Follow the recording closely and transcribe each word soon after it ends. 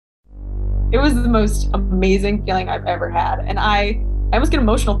It was the most amazing feeling I've ever had. And I almost get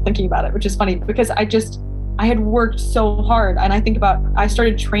emotional thinking about it, which is funny because I had worked so hard. And I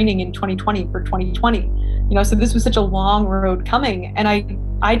started training in 2020 for 2020, so this was such a long road coming. And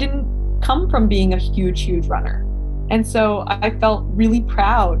I didn't come from being a huge, huge runner. And so I felt really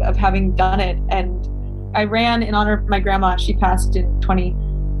proud of having done it. And I ran in honor of my grandma. She passed in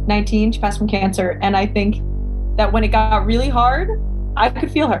 2019. She passed from cancer. And I think that when it got really hard, I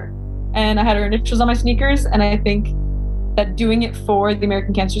could feel her. And I had her initials on my sneakers. And I think that doing it for the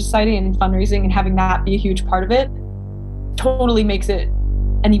American Cancer Society and fundraising and having that be a huge part of it totally makes it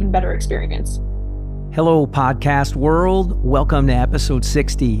an even better experience. Hello, podcast world. Welcome to episode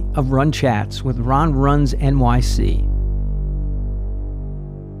 60 of Run Chats with Ron Runs NYC.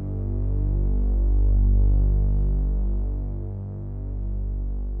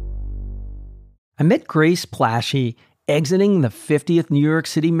 I met Grace Plashy exiting the 50th New York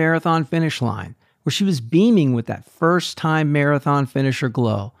City Marathon finish line, where she was beaming with that first-time marathon finisher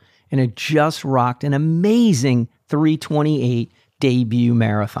glow and had just rocked an amazing 3:28 debut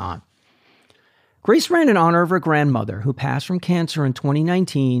marathon. Grace ran in honor of her grandmother, who passed from cancer in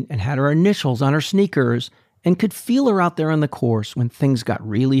 2019 and had her initials on her sneakers and could feel her out there on the course when things got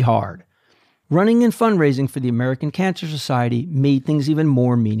really hard. Running and fundraising for the American Cancer Society made things even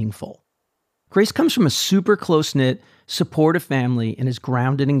more meaningful. Grace comes from a super close-knit, supportive family and is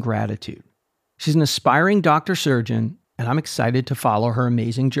grounded in gratitude. She's an aspiring doctor-surgeon, and I'm excited to follow her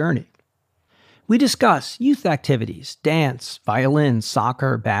amazing journey. We discuss youth activities, dance, violin,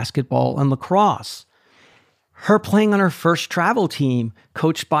 soccer, basketball, and lacrosse. Her playing on her first travel team,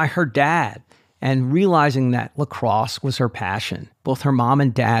 coached by her dad, and realizing that lacrosse was her passion. Both her mom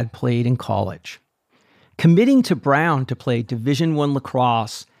and dad played in college. Committing to Brown to play Division I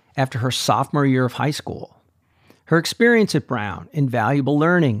lacrosse after her sophomore year of high school. Her experience at Brown, invaluable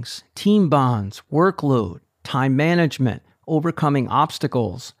learnings, team bonds, workload, time management, overcoming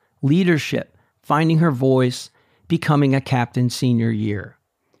obstacles, leadership, finding her voice, becoming a captain senior year.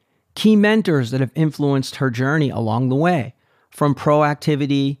 Key mentors that have influenced her journey along the way, from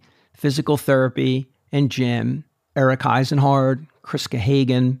proactivity, physical therapy, and gym, Eric Eisenhard, Kriska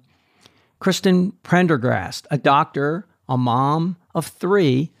Hagen, Kristen Prendergast, a doctor, a mom of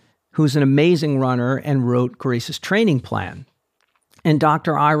 3, who's an amazing runner and wrote Grace's training plan, and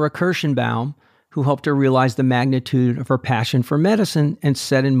Dr. Ira Kirschenbaum, who helped her realize the magnitude of her passion for medicine and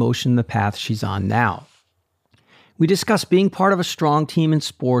set in motion the path she's on now. We discuss being part of a strong team in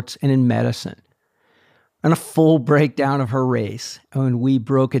sports and in medicine, and a full breakdown of her race. And we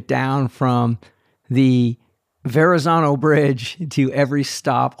broke it down from the Verrazano Bridge to every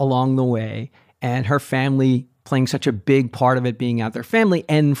stop along the way, and her family playing such a big part of it, being out there, family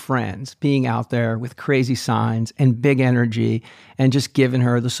and friends, being out there with crazy signs and big energy and just giving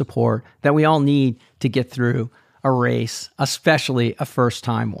her the support that we all need to get through a race, especially a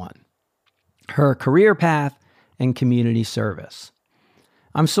first-time one. Her career path and community service.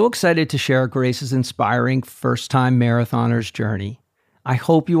 I'm so excited to share Grace's inspiring first-time marathoner's journey. I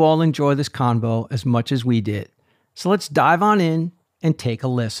hope you all enjoy this convo as much as we did. So let's dive on in and take a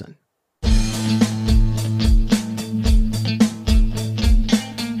listen.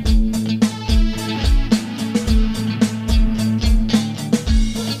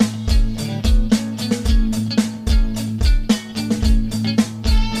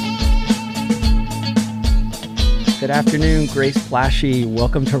 Good afternoon, Grace Plashy.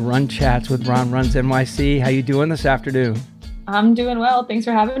 Welcome to Run Chats with Ron Runs NYC. How you doing this afternoon? I'm doing well. Thanks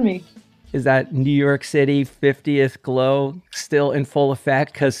for having me. Is that New York City 50th glow still in full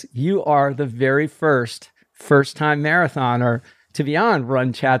effect? Because you are the very first-time marathoner to be on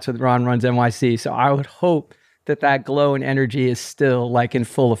Run Chats with Ron Runs NYC. So I would hope that glow and energy is still like in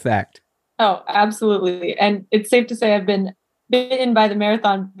full effect. Oh, absolutely. And it's safe to say I've been bitten by the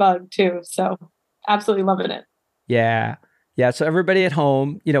marathon bug too. So absolutely loving it. Yeah. So everybody at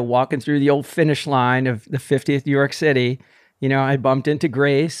home, walking through the old finish line of the 50th New York City, I bumped into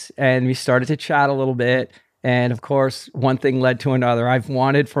Grace and we started to chat a little bit. And of course, one thing led to another. I've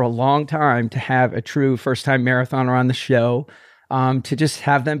wanted for a long time to have a true first-time marathoner on the show, to just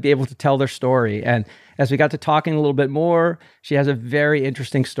have them be able to tell their story. And as we got to talking a little bit more, she has a very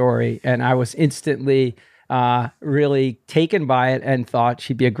interesting story. And I was instantly really taken by it and thought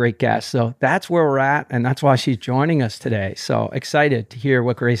she'd be a great guest. So that's where we're at, and that's why she's joining us today. So excited to hear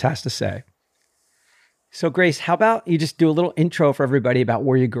what Grace has to say. So Grace, how about you just do a little intro for everybody about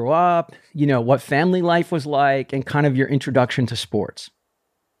where you grew up, what family life was like, and kind of your introduction to sports.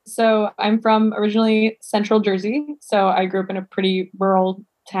 So I'm from originally Central Jersey. So I grew up in a pretty rural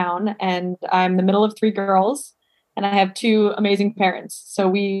town, and I'm the middle of 3 girls. And I have two amazing parents. So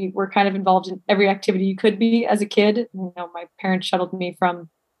we were kind of involved in every activity you could be as a kid. My parents shuttled me from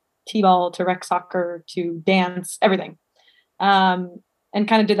t-ball to rec soccer to dance, everything. And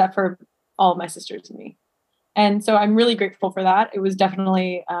kind of did that for all of my sisters and me. And so I'm really grateful for that. It was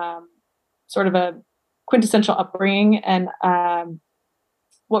definitely sort of a quintessential upbringing. And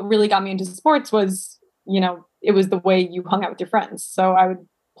what really got me into sports was, it was the way you hung out with your friends. So I would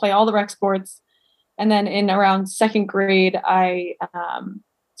play all the rec sports. And then in around second grade, I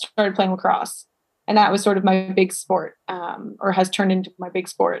started playing lacrosse. And that was sort of my big sport, or has turned into my big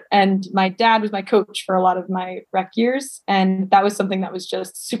sport. And my dad was my coach for a lot of my rec years. And that was something that was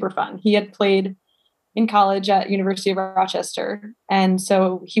just super fun. He had played in college at University of Rochester. And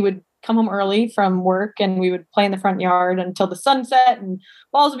so he would come home early from work and we would play in the front yard until the sun set, and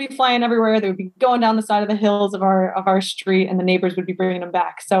balls would be flying everywhere. They would be going down the side of the hills of our street, and the neighbors would be bringing them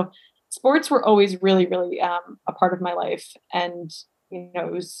back. So sports were always really, really a part of my life. And,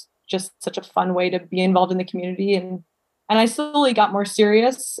 it was just such a fun way to be involved in the community. And I slowly got more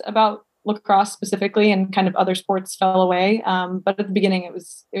serious about lacrosse specifically, and kind of other sports fell away. But at the beginning,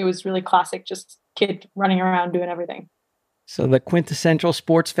 it was really classic, just kid running around doing everything. So the quintessential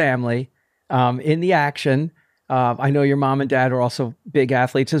sports family in the action. I know your mom and dad are also big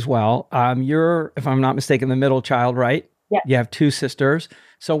athletes as well. You're, if I'm not mistaken, the middle child, right? Yeah. You have two sisters.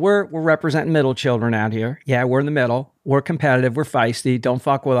 So we're representing middle children out here. Yeah, we're in the middle. We're competitive. We're feisty. Don't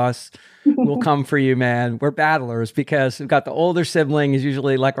fuck with us. We'll come for you, man. We're battlers because we've got the older sibling is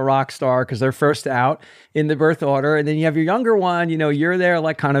usually like a rock star because they're first out in the birth order. And then you have your younger one, you're there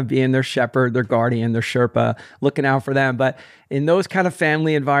like kind of being their shepherd, their guardian, their Sherpa, looking out for them. But in those kind of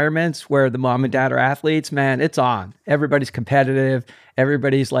family environments where the mom and dad are athletes, man, it's on. Everybody's competitive.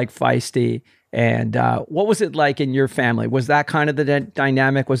 Everybody's like feisty. And what was it like in your family? Was that kind of the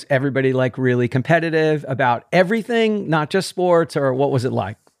dynamic? Was everybody like really competitive about everything, not just sports, or what was it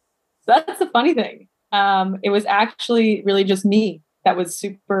like? So that's the funny thing. It was actually really just me that was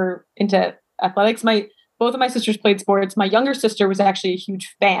super into athletics. Both of my sisters played sports. My younger sister was actually a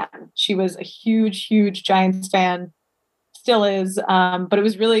huge fan. She was a huge, huge Giants fan, still is. But it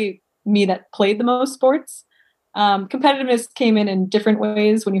was really me that played the most sports. Competitiveness came in different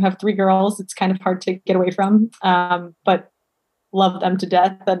ways. When you have three girls, it's kind of hard to get away from, but love them to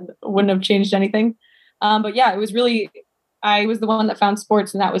death and wouldn't have changed anything. But yeah, it was really, I was the one that found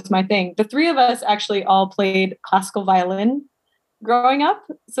sports, and that was my thing. The three of us actually all played classical violin growing up.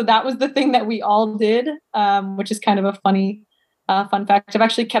 So that was the thing that we all did, which is kind of a funny, fun fact. I've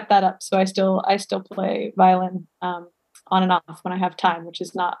actually kept that up. So I still play violin, on and off when I have time, which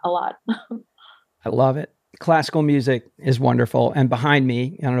is not a lot. I love it. Classical music is wonderful. And behind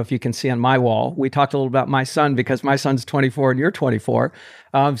me, I don't know if you can see on my wall, we talked a little about my son because my son's 24 and you're 24.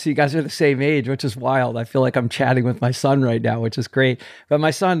 So you guys are the same age, which is wild. I feel like I'm chatting with my son right now, which is great. But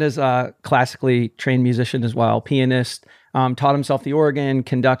my son is a classically trained musician as well, pianist, taught himself the organ,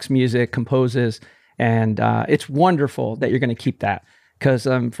 conducts music, composes. And it's wonderful that you're going to keep that. Because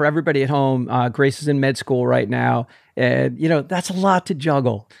for everybody at home, Grace is in med school right now. And, that's a lot to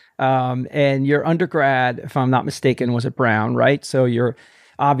juggle. And your undergrad, if I'm not mistaken, was at Brown, right? So you're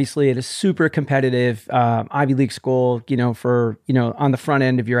obviously at a super competitive Ivy League school, for, on the front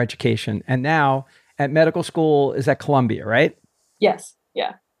end of your education. And now at medical school is at Columbia, right? Yes.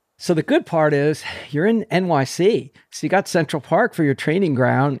 Yeah. So the good part is you're in NYC. So you got Central Park for your training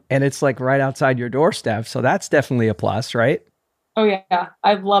ground, and it's like right outside your doorstep. So that's definitely a plus, right? Oh yeah.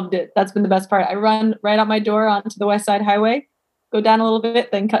 I've loved it. That's been the best part. I run right out my door onto the West Side Highway, go down a little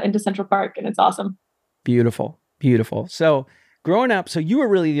bit, then cut into Central Park, and it's awesome. Beautiful. Beautiful. So growing up, so you were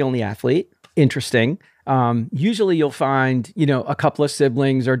really the only athlete. Interesting. Usually you'll find, a couple of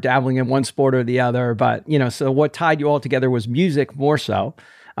siblings are dabbling in one sport or the other, but, so what tied you all together was music more so.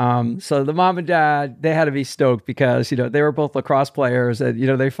 So the mom and dad, they had to be stoked because, they were both lacrosse players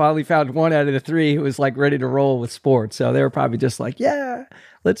and, they finally found one out of the three who was like ready to roll with sports. So they were probably just like, yeah,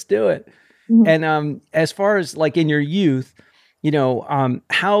 let's do it. Mm-hmm. And, as far as like in your youth,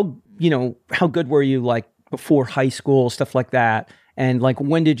 how good were you like before high school, stuff like that? And like,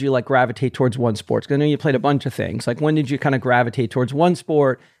 when did you like gravitate towards one sport? Because I know you played a bunch of things. Like, when did you kind of gravitate towards one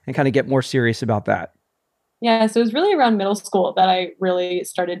sport and kind of get more serious about that? Yeah, so it was really around middle school that I really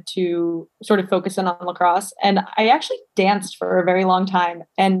started to sort of focus in on lacrosse. And I actually danced for a very long time,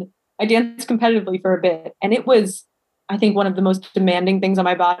 and I danced competitively for a bit. And it was, I think, one of the most demanding things on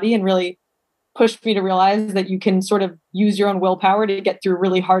my body, and really pushed me to realize that you can sort of use your own willpower to get through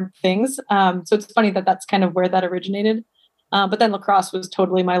really hard things. So it's funny that that's kind of where that originated. But then lacrosse was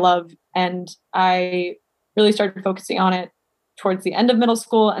totally my love. And I really started focusing on it towards the end of middle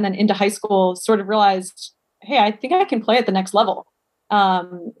school, and then into high school, sort of realized hey, I think I can play at the next level,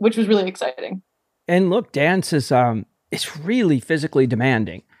 which was really exciting. And look, dance is it's really physically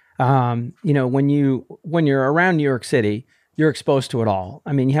demanding. When you're around New York City, you're exposed to it all.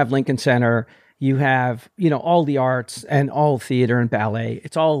 I mean, you have Lincoln Center, you have, all the arts and all theater and ballet.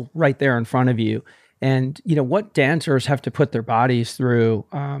 It's all right there in front of you. And, what dancers have to put their bodies through.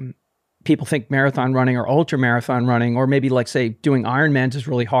 People think marathon running or ultra marathon running, or maybe like say doing Ironmans is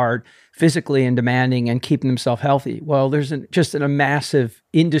really hard physically and demanding and keeping themselves healthy. Well, there's just a massive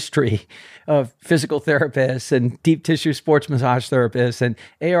industry of physical therapists and deep tissue sports massage therapists and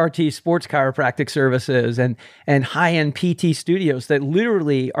ART sports chiropractic services and high-end PT studios that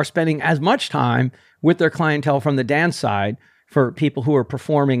literally are spending as much time with their clientele from the dance side for people who are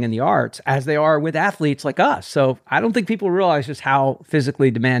performing in the arts as they are with athletes like us. So I don't think people realize just how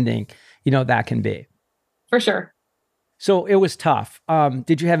physically demanding, that can be. For sure. So it was tough.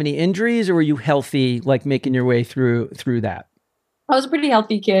 Did you have any injuries, or were you healthy, like making your way through that? I was a pretty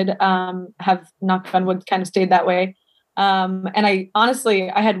healthy kid. Have, knock on wood, kind of stayed that way. And I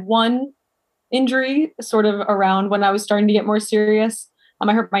had one injury sort of around when I was starting to get more serious.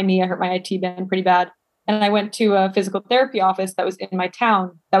 I hurt my knee. I hurt my IT band pretty bad. And I went to a physical therapy office that was in my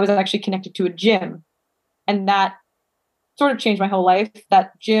town that was actually connected to a gym. And that sort of changed my whole life.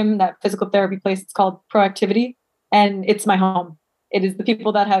 That gym, that physical therapy place, it's called Proactivity. And it's my home. It is the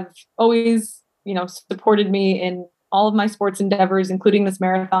people that have always, supported me in all of my sports endeavors, including this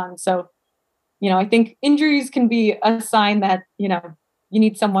marathon. So, I think injuries can be a sign that, you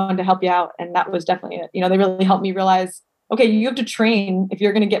need someone to help you out. And that was definitely it. They really helped me realize, okay, you have to train if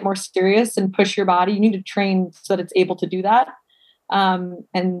you're going to get more serious and push your body. You need to train so that it's able to do that.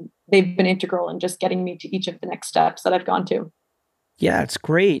 And they've been integral in just getting me to each of the next steps that I've gone to. Yeah, it's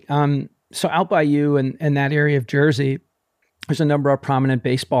great. So out by you and that area of Jersey, there's a number of prominent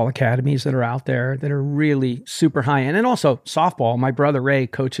baseball academies that are out there that are really super high end, and also softball. My brother Ray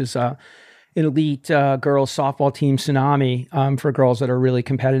coaches an elite girls softball team, Tsunami, for girls that are really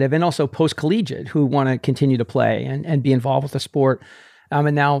competitive, and also post-collegiate who want to continue to play and be involved with the sport.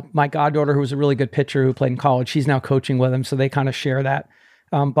 And now my goddaughter, who was a really good pitcher who played in college, she's now coaching with him. So they kind of share that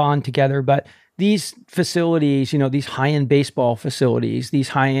bond together. But these facilities, these high-end baseball facilities, these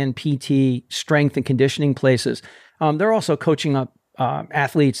high-end PT strength and conditioning places, they're also coaching up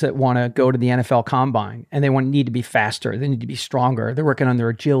athletes that want to go to the NFL Combine, and they need to be faster. They need to be stronger. They're working on their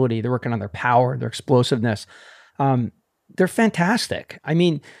agility. They're working on their power, their explosiveness. They're fantastic. I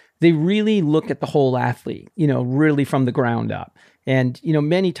mean, they really look at the whole athlete, really from the ground up. And,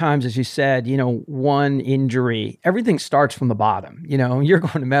 many times, as you said, one injury, everything starts from the bottom. You're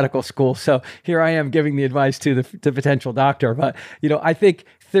going to medical school. So here I am giving the advice to the potential doctor. But, I think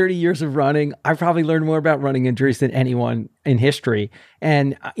 30 years of running, I've probably learned more about running injuries than anyone in history.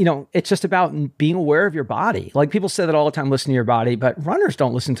 And, it's just about being aware of your body. Like people say that all the time, listen to your body, but runners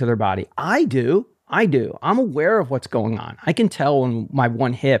don't listen to their body. I do. I'm aware of what's going on. I can tell when my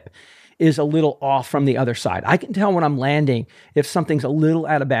one hip is a little off from the other side. I can tell when I'm landing if something's a little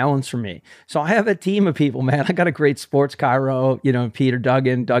out of balance for me. So I have a team of people, man. I got a great sports chiro, Peter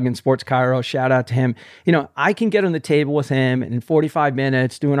Duggan Sports Chiro, shout out to him. I can get on the table with him, and in 45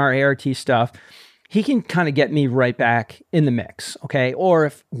 minutes doing our ART stuff, he can kind of get me right back in the mix, okay? Or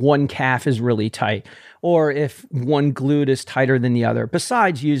if one calf is really tight, or if one glute is tighter than the other,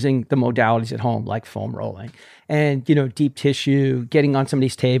 besides using the modalities at home, like foam rolling and, deep tissue, getting on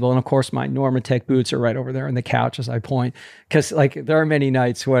somebody's table. And of course, my Normatec boots are right over there on the couch as I point, because there are many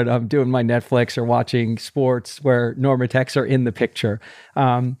nights when I'm doing my Netflix or watching sports where Normatecs are in the picture.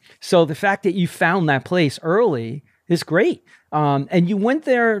 So the fact that you found that place early is great. And you went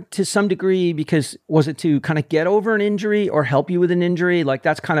there to some degree because was it to kind of get over an injury or help you with an injury? Like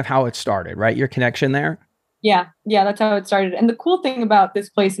that's kind of how it started, right? Your connection there? Yeah, that's how it started. And the cool thing about this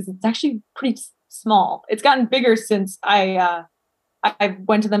place is it's actually pretty small. It's gotten bigger since I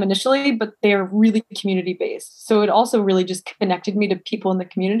went to them initially, but they're really community based. So it also really just connected me to people in the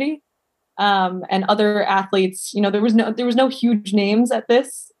community and other athletes. There was no huge names at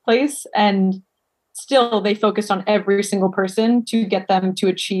this place, and still they focused on every single person to get them to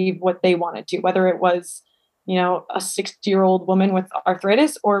achieve what they wanted to, whether it was, a 60-year-old woman with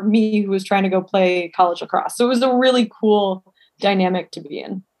arthritis or me who was trying to go play college lacrosse. So it was a really cool dynamic to be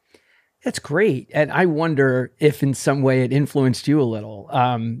in. That's great. And I wonder if in some way it influenced you a little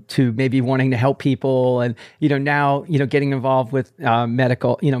to maybe wanting to help people and, now, getting involved with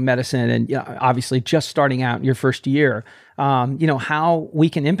medical, medicine and obviously just starting out your first year, how we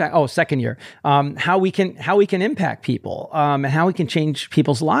can impact, second year, how we can impact people and how we can change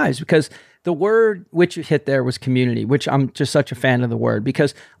people's lives, because The word which you hit there was community, which I'm just such a fan of the word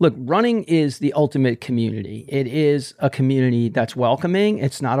because look, running is the ultimate community. It is a community that's welcoming.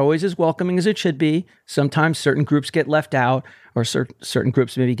 It's not always as welcoming as it should be. Sometimes certain groups get left out or certain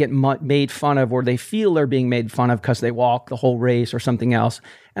groups maybe get made fun of or they feel they're being made fun of because they walk the whole race or something else.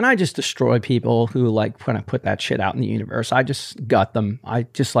 And I just destroy people who like kind of put that shit out in the universe. I just gut them. I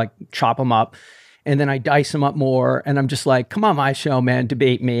just like chop them up. And then I dice them up more. And I'm just like, come on, my show, man,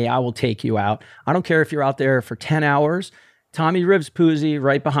 debate me. I will take you out. I don't care if you're out there for 10 hours. Tommy Rivs Puzey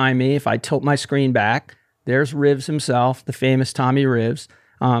right behind me. If I tilt my screen back, there's Rivs himself, the famous Tommy Rivs.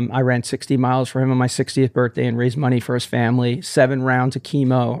 I ran 60 miles for him on my 60th birthday and raised money for his family, 7 rounds of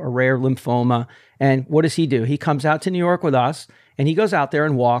chemo, a rare lymphoma. And what does he do? He comes out to New York with us and he goes out there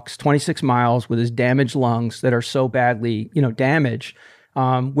and walks 26 miles with his damaged lungs that are so badly, damaged.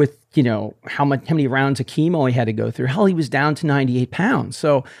 With, how many rounds of chemo he had to go through. Hell, he was down to 98 pounds.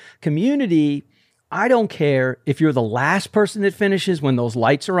 So community, I don't care if you're the last person that finishes when those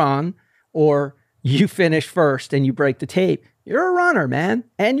lights are on or you finish first and you break the tape. You're a runner, man.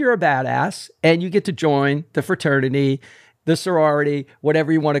 And you're a badass and you get to join the fraternity, the sorority,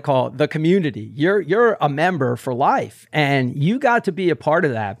 whatever you want to call it, the community. You're a member for life and you got to be a part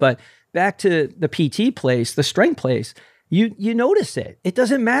of that. But back to the PT place, the strength place, you notice it. It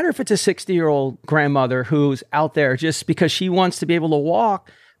doesn't matter if it's a 60-year-old grandmother who's out there just because she wants to be able to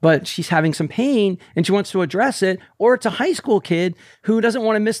walk, but she's having some pain and she wants to address it, or it's a high school kid who doesn't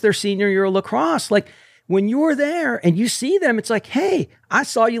want to miss their senior year of lacrosse. Like when you're there and you see them, it's like, hey, I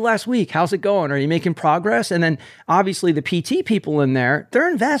saw you last week. How's it going? Are you making progress? And then obviously the PT people in there, they're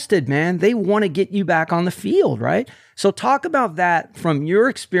invested, man. They want to get you back on the field, right? So talk about that from your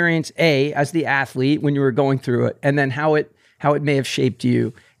experience, as the athlete when you were going through it, and then how it may have shaped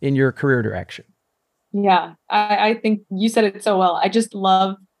you in your career direction. Yeah, I think you said it so well. I just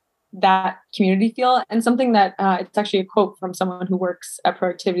love that community feel. And something that it's actually a quote from someone who works at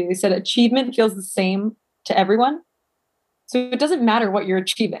Productivity. They said, achievement feels the same to everyone. So it doesn't matter what you're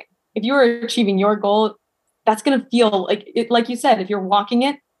achieving. If you are achieving your goal, that's going to feel like it, like you said, if you're walking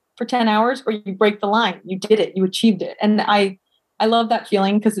it for 10 hours or you break the line, you did it, you achieved it. And I love that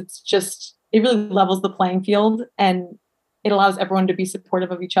feeling because it really levels the playing field and it allows everyone to be supportive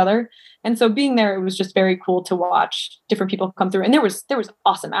of each other. And so being there, it was just very cool to watch different people come through. And there was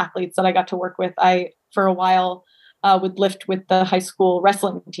awesome athletes that I got to work with. I, for a while, would lift with the high school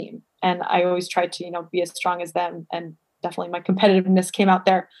wrestling team. And I always tried to, be as strong as them. And definitely my competitiveness came out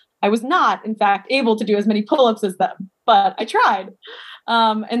there. I was not, in fact, able to do as many pull-ups as them, but I tried.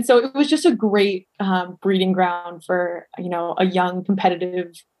 And so it was just a great breeding ground for, a young,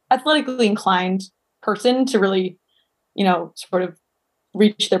 competitive, athletically inclined person to really, sort of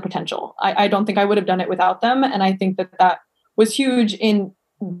reach their potential. I don't think I would have done it without them. And I think that was huge in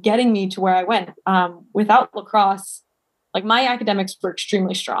getting me to where I went. Without lacrosse, like my academics were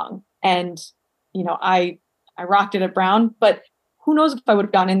extremely strong. And, I rocked it at Brown, but who knows if I would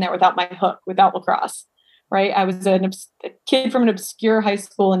have gone in there without my hook, without lacrosse, right? I was a kid from an obscure high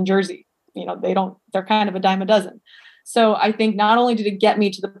school in Jersey. They're kind of a dime a dozen. So I think not only did it get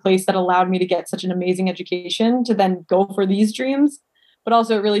me to the place that allowed me to get such an amazing education to then go for these dreams, but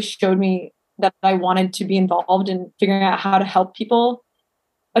also it really showed me that I wanted to be involved in figuring out how to help people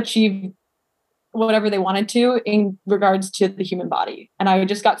achieve whatever they wanted to in regards to the human body. And I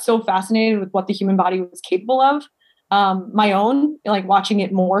just got so fascinated with what the human body was capable of, my own, like watching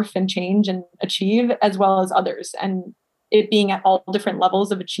it morph and change and achieve as well as others. And it being at all different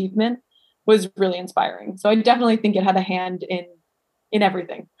levels of achievement was really inspiring. So I definitely think it had a hand in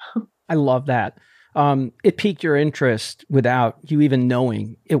everything. I love that. It piqued your interest without you even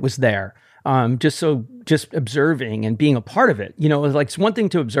knowing it was there. Just observing and being a part of it. It's one thing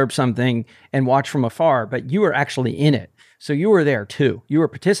to observe something and watch from afar, but you were actually in it. So you were there too. You were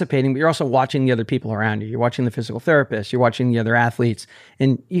participating, but you're also watching the other people around you. You're watching the physical therapist. You're watching the other athletes.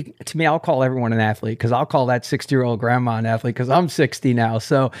 And to me, I'll call everyone an athlete because I'll call that 60-year-old grandma an athlete because I'm 60 now.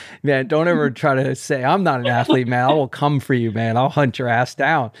 So, man, don't ever try to say I'm not an athlete, man. I will come for you, man. I'll hunt your ass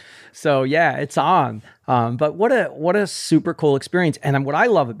down. So, yeah, it's on. But what a super cool experience. And what I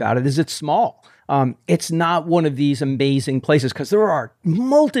love about it is it's small. It's not one of these amazing places because there are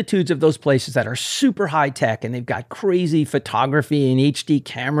multitudes of those places that are super high tech and they've got crazy photography and HD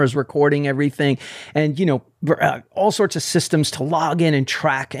cameras recording everything and, all sorts of systems to log in and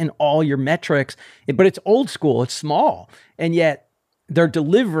track and all your metrics. But it's old school. It's small. And yet they're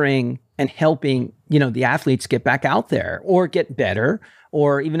delivering and helping the athletes get back out there or get better,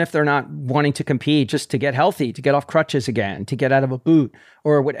 or even if they're not wanting to compete, just to get healthy, to get off crutches again, to get out of a boot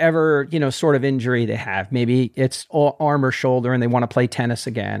or whatever, sort of injury they have. Maybe it's arm or shoulder and they want to play tennis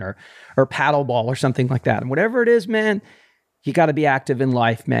again or paddleball or something like that. And whatever it is, man, you got to be active in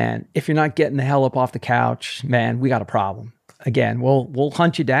life, man. If you're not getting the hell up off the couch, man, we got a problem. Again, we'll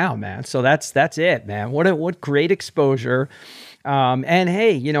hunt you down, man. So that's it, man. What great exposure. And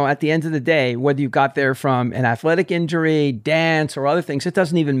hey, at the end of the day, whether you got there from an athletic injury, dance, or other things, it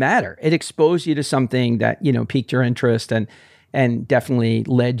doesn't even matter. It exposed you to something that, piqued your interest and definitely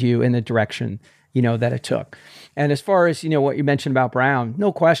led you in the direction, that it took. And as far as, what you mentioned about Brown,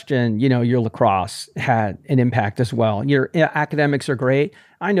 no question, your lacrosse had an impact as well. Your academics are great.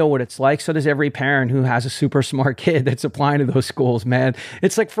 I know what it's like. So does every parent who has a super smart kid that's applying to those schools, man.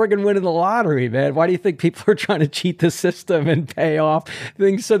 It's like friggin' winning the lottery, man. Why do you think people are trying to cheat the system and pay off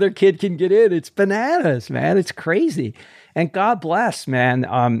things so their kid can get in? It's bananas, man. It's crazy. And God bless,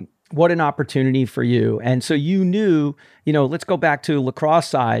 man. What an opportunity for you. And so you knew, let's go back to lacrosse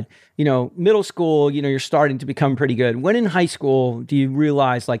side, middle school, you're starting to become pretty good. When in high school, do you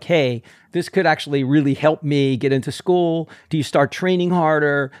realize like, hey, this could actually really help me get into school? Do you start training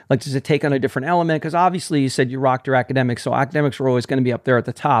harder? Like, does it take on a different element? Because obviously you said you rocked your academics, so academics were always going to be up there at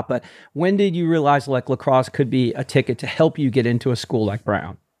the top. But when did you realize like lacrosse could be a ticket to help you get into a school like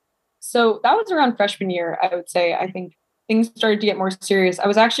Brown? So that was around freshman year, I would say. I think things started to get more serious. I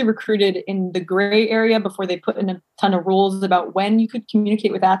was actually recruited in the gray area before they put in a ton of rules about when you could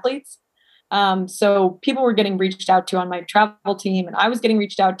communicate with athletes. So people were getting reached out to on my travel team, and I was getting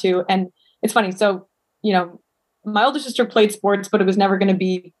reached out to. And it's funny. So, my older sister played sports, but it was never going to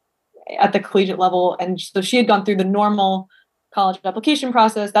be at the collegiate level. And so she had gone through the normal college application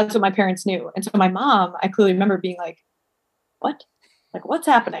process. That's what my parents knew. And so my mom, I clearly remember being like, what? Like, what's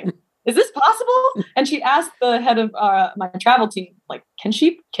happening? Is this possible? And she asked the head of my travel team, like, can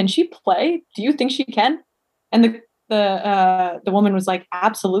she play? Do you think she can? And the woman was like,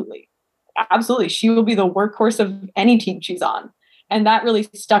 absolutely. She will be the workhorse of any team she's on. And that really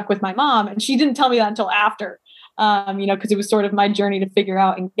stuck with my mom. And she didn't tell me that until after, because it was sort of my journey to figure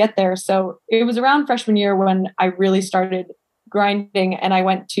out and get there. So it was around freshman year when I really started grinding, and I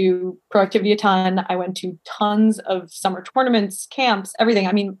went to Proactivity a ton. I went to tons of summer tournaments, camps, everything.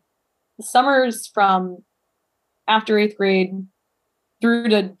 I mean, summers from after 8th grade through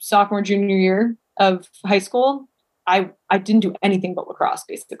to sophomore, junior year of high school, I didn't do anything but lacrosse,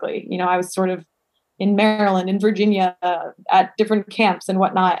 basically. I was sort of in Maryland, in Virginia, at different camps and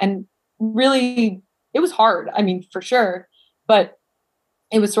whatnot. And really, it was hard. I mean, for sure. But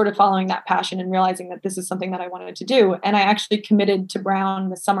it was sort of following that passion and realizing that this is something that I wanted to do. And I actually committed to Brown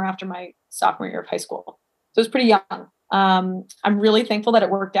the summer after my sophomore year of high school. So it was pretty young. I'm really thankful that it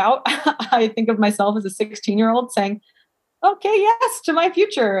worked out. I think of myself as a 16-year-old saying, okay, yes, to my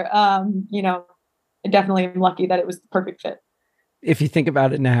future. I definitely am lucky that it was the perfect fit. If you think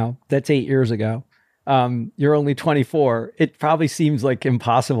about it now, that's 8 years ago. You're only 24. It probably seems like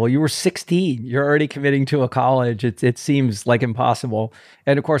impossible. You were 16. You're already committing to a college. It seems like impossible.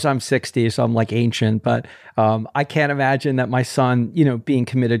 And of course, I'm 60, so I'm like ancient. But I can't imagine that my son, being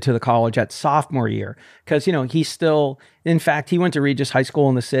committed to the college at sophomore year, because he's still. In fact, he went to Regis High School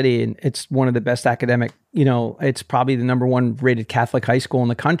in the city, and it's one of the best academic. It's probably the #1 rated Catholic high school in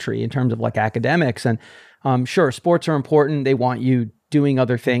the country in terms of like academics. And sure, sports are important. They want you doing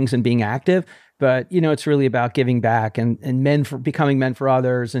other things and being active. But, it's really about giving back and becoming men for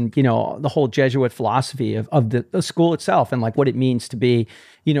others, and, the whole Jesuit philosophy of the school itself and like what it means to be,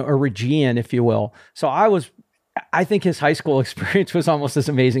 a Regian, if you will. So I think his high school experience was almost as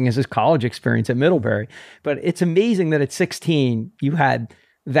amazing as his college experience at Middlebury. But it's amazing that at 16, you had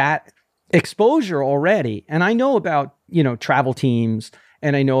that exposure already. And I know about, travel teams,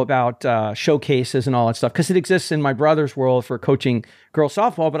 and I know about showcases and all that stuff because it exists in my brother's world for coaching girls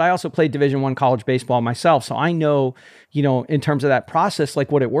softball, but I also played Division I college baseball myself. So I know, in terms of that process,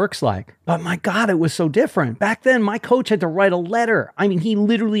 like what it works like. But my God, it was so different. Back then, my coach had to write a letter. I mean, he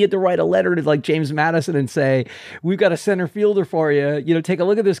literally had to write a letter to like James Madison and say, we've got a center fielder for you. Take a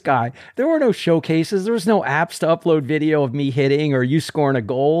look at this guy. There were no showcases. There was no apps to upload video of me hitting or you scoring a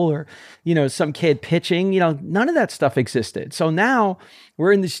goal or, some kid pitching. None of that stuff existed. So now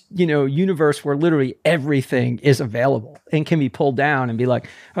we're in this, universe where literally everything is available and can be pulled down and be like,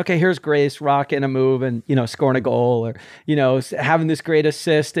 okay, here's Grace rocking a move and, scoring a goal, or, having this great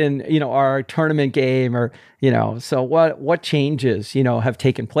assist in, our tournament game, or, so what changes, have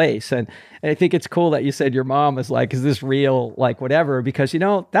taken place. And I think it's cool that you said your mom was like, is this real? Like whatever, because,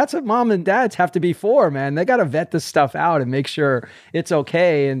 that's what mom and dads have to be for, man. They got to vet this stuff out and make sure it's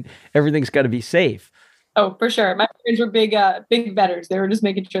okay and everything's got to be safe. Oh, for sure. My parents were big betters. They were just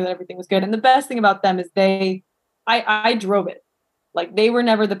making sure that everything was good. And the best thing about them is I drove it. Like they were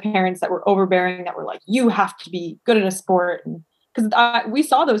never the parents that were overbearing, that were like, you have to be good at a sport. Because we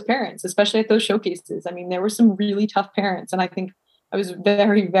saw those parents, especially at those showcases. I mean, there were some really tough parents. And I think I was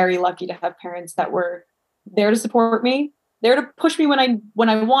very, very lucky to have parents that were there to support me, there to push me when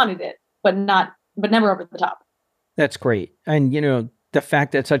I wanted it, but never over the top. That's great. And, the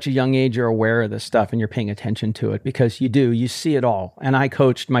fact that at such a young age, you're aware of this stuff and you're paying attention to it, because you see it all. And I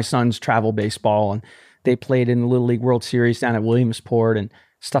coached my son's travel baseball, and they played in the Little League World Series down at Williamsport and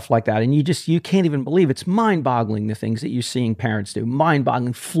stuff like that. And you can't even believe, it's mind boggling, the things that you're seeing parents do, mind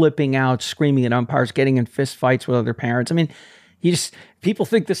boggling, flipping out, screaming at umpires, getting in fist fights with other parents. I mean, people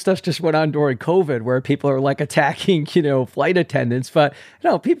think this stuff just went on during COVID, where people are like attacking, flight attendants, but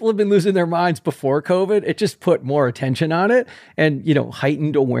no, people have been losing their minds before COVID. It just put more attention on it and,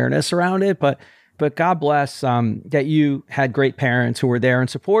 heightened awareness around it. But God bless that you had great parents who were there and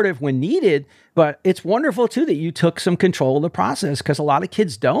supportive when needed. But it's wonderful too that you took some control of the process, because a lot of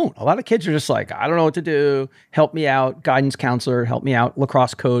kids don't. A lot of kids are just like, I don't know what to do. Help me out, guidance counselor, help me out,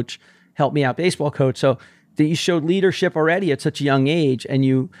 lacrosse coach, help me out, baseball coach. So that you showed leadership already at such a young age and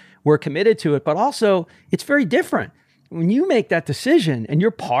you were committed to it. But also, it's very different. When you make that decision and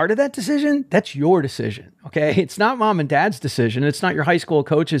you're part of that decision, that's your decision, okay? It's not mom and dad's decision. It's not your high school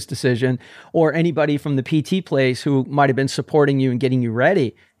coach's decision or anybody from the PT place who might have been supporting you and getting you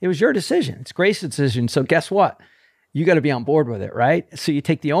ready. It was your decision. It's Grace's decision. So guess what? You got to be on board with it, right? So you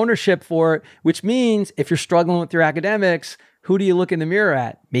take the ownership for it, which means if you're struggling with your academics, who do you look in the mirror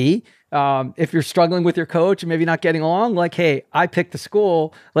at? Me? If you're struggling with your coach and maybe not getting along, like, hey, I picked the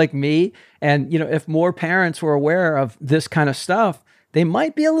school, like me. And, if more parents were aware of this kind of stuff, they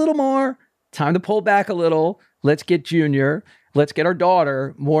might be a little more time to pull back a little. Let's get Junior, let's get our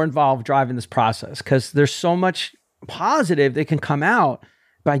daughter more involved driving this process, because there's so much positive that can come out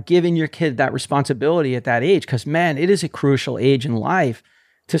by giving your kid that responsibility at that age. Because, man, it is a crucial age in life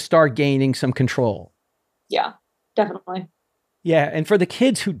to start gaining some control. Yeah, definitely. Yeah. And for the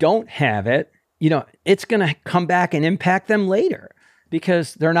kids who don't have it, it's going to come back and impact them later,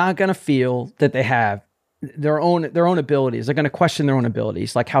 because they're not going to feel that they have their own abilities. They're going to question their own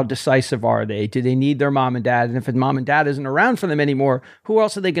abilities. Like, how decisive are they? Do they need their mom and dad? And if mom and dad isn't around for them anymore, who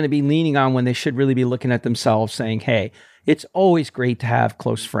else are they going to be leaning on when they should really be looking at themselves, saying, hey, it's always great to have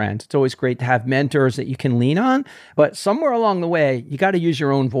close friends. It's always great to have mentors that you can lean on. But somewhere along the way, you got to use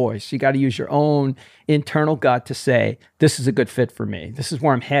your own voice. You got to use your own internal gut to say, this is a good fit for me. This is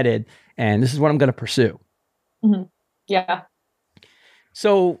where I'm headed. And this is what I'm going to pursue. Mm-hmm. Yeah.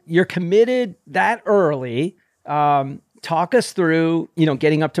 So you're committed that early. Talk us through,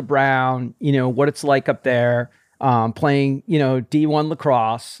 getting up to Brown, what it's like up there, playing, D1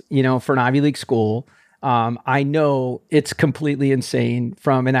 lacrosse, for an Ivy League school. I know it's completely insane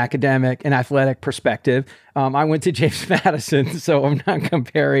from an academic and athletic perspective. I went to James Madison, so I'm not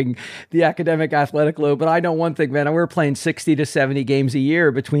comparing the academic athletic load, but I know one thing, man, we were playing 60 to 70 games a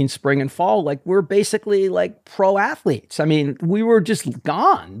year between spring and fall. Like, we're basically like pro athletes. I mean, we were just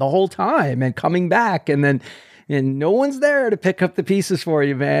gone the whole time and coming back, and no one's there to pick up the pieces for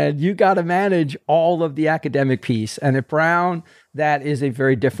you, man. You got to manage all of the academic piece. And at Brown, that is a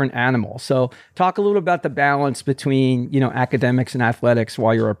very different animal. So talk a little about the balance between, academics and athletics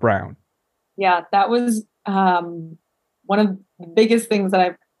while you're at Brown. Yeah, that was one of the biggest things that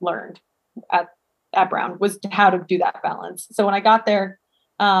I've learned at Brown, was how to do that balance. So when I got there,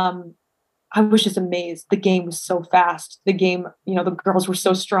 I was just amazed. The game was so fast. The game, the girls were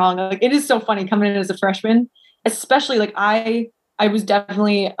so strong. Like, it is so funny coming in as a freshman, especially like I was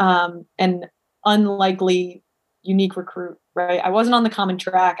definitely an unlikely unique recruit, right? I wasn't on the common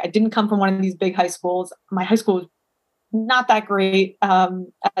track. I didn't come from one of these big high schools. My high school was not that great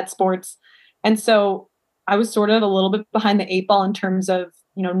at sports. And so I was sort of a little bit behind the eight ball in terms of,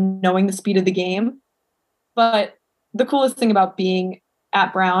 knowing the speed of the game. But the coolest thing about being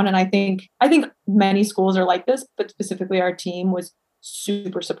at Brown, and I think many schools are like this, but specifically our team was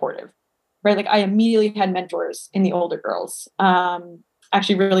super supportive, right? Like, I immediately had mentors in the older girls.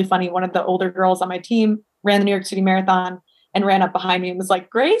 Actually, really funny. One of the older girls on my team ran the New York City Marathon and ran up behind me and was like,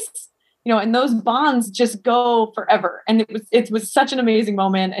 Grace, and those bonds just go forever. And it was such an amazing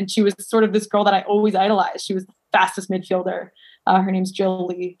moment. And she was sort of this girl that I always idolized. She was the fastest midfielder. Her name's Jill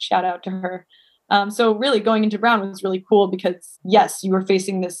Lee. Shout out to her. So really going into Brown was really cool because yes, you were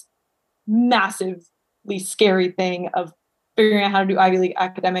facing this massively scary thing of figuring out how to do Ivy League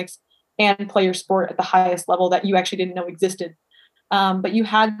academics and play your sport at the highest level that you actually didn't know existed. But you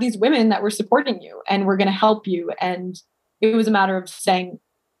had these women that were supporting you and were going to help you. And it was a matter of saying,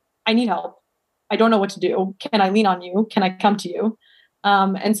 I need help. I don't know what to do. Can I lean on you? Can I come to you?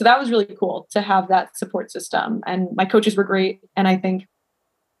 And so that was really cool to have that support system. And my coaches were great. And I think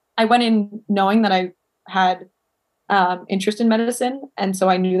I went in knowing that I had interest in medicine. And so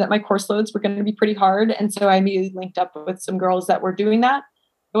I knew that my course loads were going to be pretty hard. And so I immediately linked up with some girls that were doing that.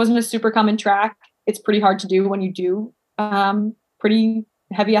 It wasn't a super common track. It's pretty hard to do when you do pretty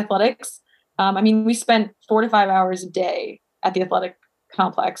heavy athletics. We spent 4 to 5 hours a day at the athletic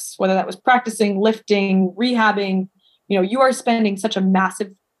complex, whether that was practicing, lifting, rehabbing. You are spending such a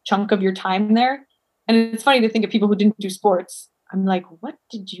massive chunk of your time there. And it's funny to think of people who didn't do sports. I'm like, what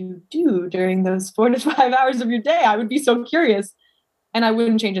did you do during those 4 to 5 hours of your day? I would be so curious. And I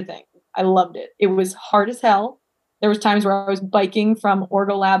wouldn't change a thing. I loved it. It was hard as hell. There was times where I was biking from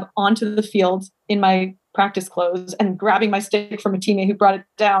Orgo Lab onto the field in my practice clothes and grabbing my stick from a teammate who brought it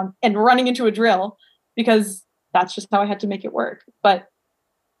down and running into a drill because that's just how I had to make it work. But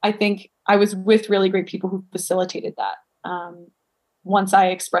I think I was with really great people who facilitated that once I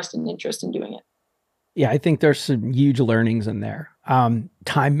expressed an interest in doing it. Yeah, I think there's some huge learnings in there.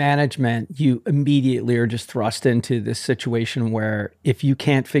 Time management, you immediately are just thrust into this situation where if you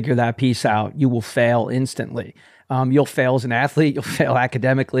can't figure that piece out, you will fail instantly. You'll fail as an athlete, you'll fail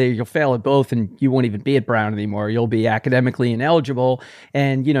academically, you'll fail at both, and you won't even be at Brown anymore. You'll be academically ineligible,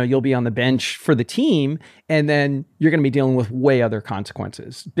 and you'll be on the bench for the team, and then you're going to be dealing with way other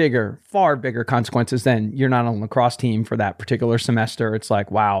consequences, far bigger consequences than you're not on the lacrosse team for that particular semester. It's like,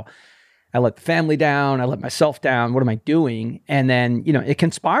 wow, I let the family down, I let myself down. What am I doing? And then, it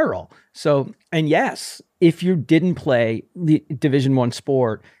can spiral. So, and yes, if you didn't play the Division I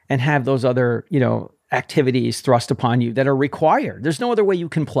sport and have those other, activities thrust upon you that are required, there's no other way you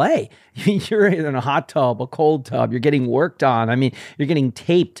can play. You're in a hot tub, a cold tub, you're getting worked on. You're getting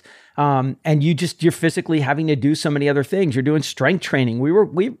taped. And you're physically having to do so many other things. You're doing strength training.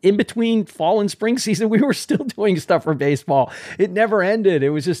 We in between fall and spring season, we were still doing stuff for baseball. It never ended. It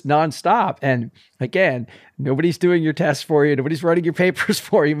was just nonstop. And again, nobody's doing your tests for you. Nobody's writing your papers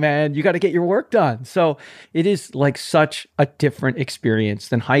for you, man. You got to get your work done. So it is like such a different experience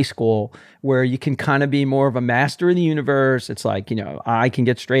than high school, where you can kind of be more of a master in the universe. It's like, I can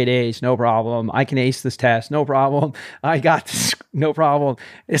get straight A's, no problem. I can ace this test, no problem. I got this, no problem.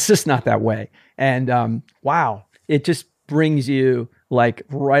 It's just not that way. And wow, it just brings you like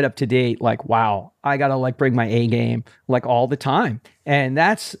right up to date. Like, wow, I got to like bring my A game like all the time. And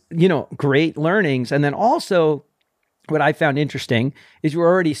that's, great learnings. And then also what I found interesting is you're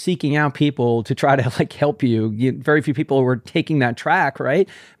already seeking out people to try to like help you. Very few people were taking that track, right?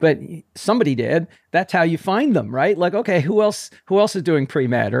 But somebody did. That's how you find them, right? Like, okay, who else is doing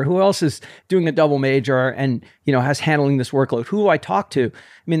pre-med, or who else is doing a double major and, has handling this workload? Who do I talk to?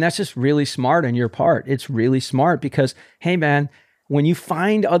 That's just really smart on your part. It's really smart because, hey man, when you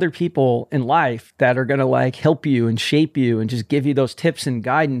find other people in life that are going to like help you and shape you and just give you those tips and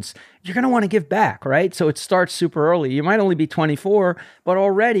guidance, you're going to want to give back, right? So it starts super early. You might only be 24, but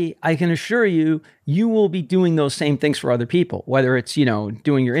already I can assure you, you will be doing those same things for other people, whether it's,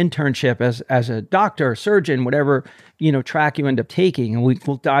 doing your internship as a doctor, surgeon, whatever, track you end up taking. And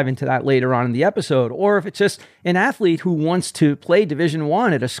we'll dive into that later on in the episode. Or if it's just an athlete who wants to play Division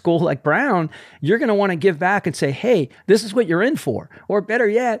I at a school like Brown, you're going to want to give back and say, hey, this is what you're in for. Or better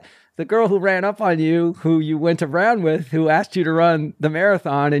yet, the girl who ran up on you, who you went to Brown with, who asked you to run the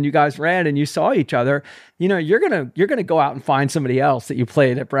marathon and you guys ran and you saw each other, you're going to go out and find somebody else that you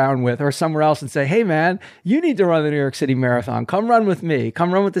played at Brown with or somewhere else and say, hey man, you need to run the New York City Marathon. Come run with me.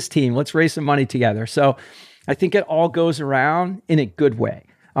 Come run with this team. Let's raise some money together. So I think it all goes around in a good way.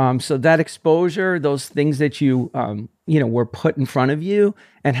 So that exposure, those things that you, were put in front of you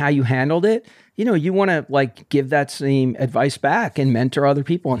and how you handled it, you want to like give that same advice back and mentor other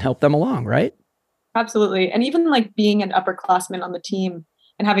people and help them along, right? Absolutely. And even like being an upperclassman on the team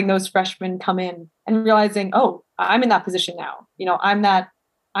and having those freshmen come in and realizing, oh, I'm in that position now. I'm that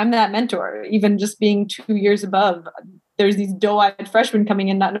mentor. Even just being 2 years above, there's these doe-eyed freshmen coming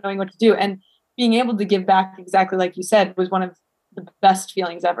in, not knowing what to do. And being able to give back exactly like you said was one of the best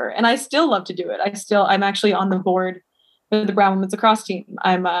feelings ever. And I still love to do it. I'm actually on the board for the Brown Women's Lacrosse team.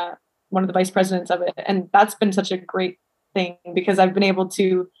 I'm one of the vice presidents of it. And that's been such a great thing because I've been able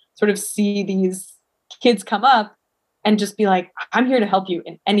to sort of see these kids come up and just be like, I'm here to help you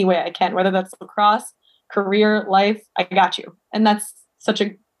in any way I can, whether that's lacrosse, career, life, I got you. And that's such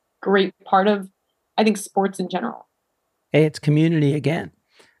a great part of, I think, sports in general. Hey, it's community again.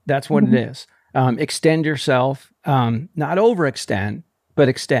 That's what it is. Extend yourself, not overextend, but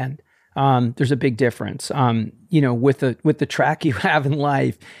extend. There's a big difference. With the track you have in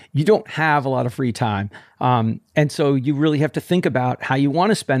life, you don't have a lot of free time. And so you really have to think about how you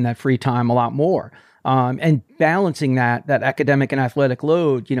want to spend that free time a lot more. And balancing that academic and athletic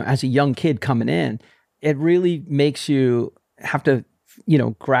load, as a young kid coming in, it really makes you have to,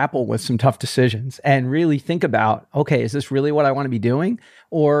 grapple with some tough decisions and really think about, okay, is this really what I want to be doing?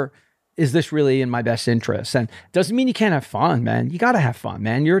 Or is this really in my best interest? And doesn't mean you can't have fun, man. You got to have fun,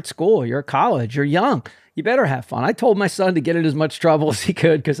 man. You're at school, you're at college, you're young. You better have fun. I told my son to get in as much trouble as he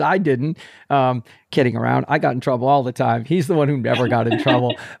could because I didn't. Kidding around. I got in trouble all the time. He's the one who never got in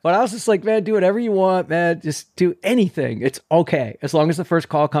trouble. But I was just like, man, do whatever you want, man. Just do anything. It's okay. As long as the first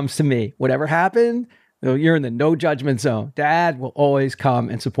call comes to me. Whatever happened, you're in the no judgment zone. Dad will always come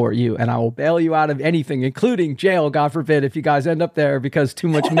and support you, and I will bail you out of anything, including jail, God forbid, if you guys end up there because too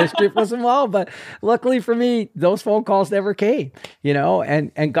much mischief was involved. But luckily for me, those phone calls never came,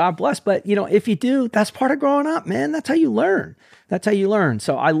 and God bless. But, if you do, that's part of growing up, man. That's how you learn. That's how you learn.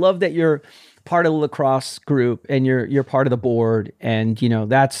 So I love that you're part of the lacrosse group and you're part of the board, and,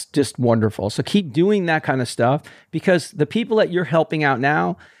 that's just wonderful. So keep doing that kind of stuff, because the people that you're helping out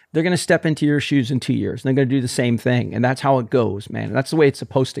now, they're going to step into your shoes in 2 years and they're going to do the same thing. And that's how it goes, man. That's the way it's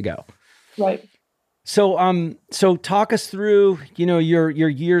supposed to go. Right. So talk us through, your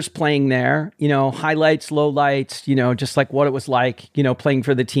years playing there, highlights, lowlights, just like what it was like, playing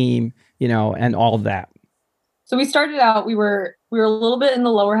for the team, and all of that. So we started out, we were a little bit in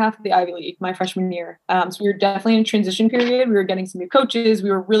the lower half of the Ivy League my freshman year. So we were definitely in a transition period. We were getting some new coaches.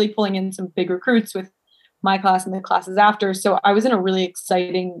 We were really pulling in some big recruits with my class and the classes after. So I was in a really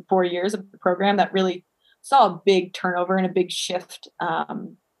exciting 4 years of the program that really saw a big turnover and a big shift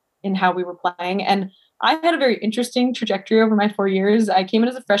in how we were playing. And I had a very interesting trajectory over my 4 years. I came in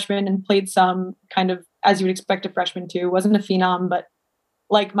as a freshman and played some kind of, as you would expect a freshman to. Wasn't a phenom, but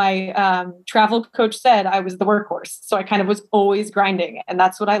like my travel coach said, I was the workhorse. So I kind of was always grinding. And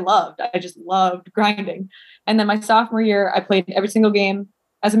that's what I loved. I just loved grinding. And then my sophomore year, I played every single game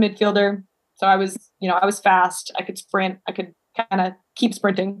as a midfielder. So I was fast. I could sprint. I could kind of keep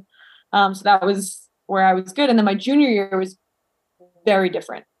sprinting. So that was where I was good. And then my junior year was very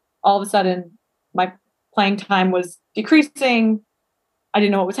different. All of a sudden, my playing time was decreasing. I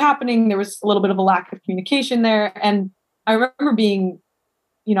didn't know what was happening. There was a little bit of a lack of communication there. And I remember being,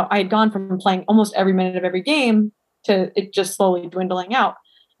 I had gone from playing almost every minute of every game to it just slowly dwindling out.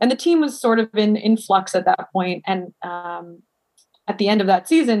 And the team was sort of in flux at that point. And at the end of that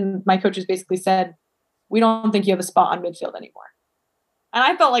season, my coaches basically said, we don't think you have a spot on midfield anymore. And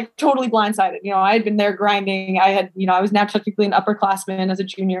I felt like totally blindsided. I had been there grinding. I was now technically an upperclassman as a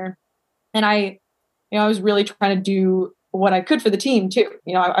junior. And I was really trying to do what I could for the team too.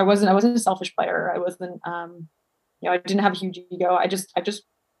 I wasn't a selfish player. I wasn't, I didn't have a huge ego. I just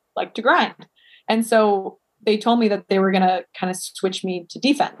like to grind. And so they told me that they were going to kind of switch me to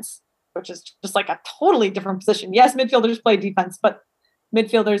defense, which is just like a totally different position. Yes, midfielders play defense, but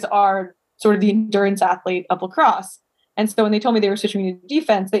midfielders are sort of the endurance athlete of lacrosse. And so when they told me they were switching me to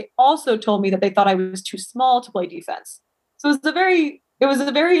defense, they also told me that they thought I was too small to play defense. So it was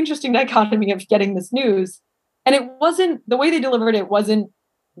a very interesting dichotomy of getting this news. And it wasn't, the way they delivered it wasn't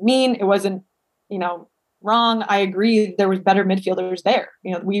mean. It wasn't, wrong. I agree. There was better midfielders there.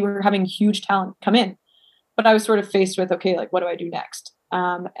 We were having huge talent come in, but I was sort of faced with, okay, like, what do I do next?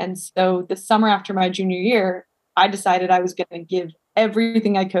 And so the summer after my junior year, I decided I was going to give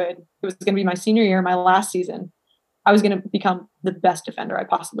everything I could. It was going to be my senior year, my last season. I was going to become the best defender I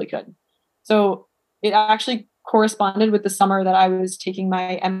possibly could. So it actually corresponded with the summer that I was taking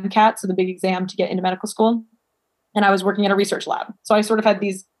my MCAT, so the big exam to get into medical school. And I was working at a research lab. So I sort of had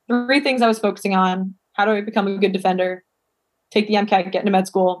these 3 things I was focusing on. How do I become a good defender? Take the MCAT, get into med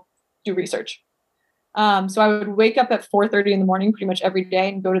school, do research. So I would wake up at 4:30 in the morning pretty much every day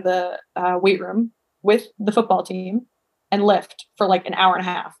and go to the weight room with the football team and lift for like an hour and a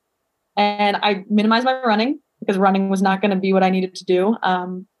half. And I minimized my running because running was not going to be what I needed to do.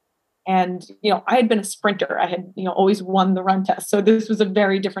 And, I had been a sprinter. I had, always won the run test. So this was a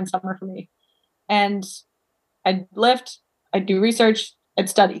very different summer for me. And I'd lift, I'd do research, I'd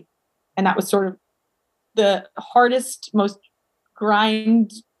study. And that was sort of the hardest, most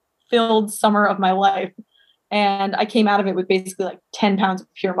grind-filled summer of my life. And I came out of it with basically like 10 pounds of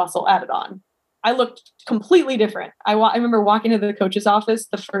pure muscle added on. I looked completely different. I remember walking to the coach's office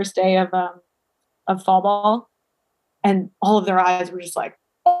the first day of fall ball, and all of their eyes were just like,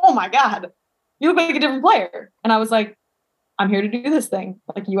 "Oh my God, you look like a different player." And I was like, "I'm here to do this thing.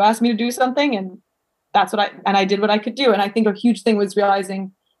 Like, you asked me to do something, and I did what I could do." And I think a huge thing was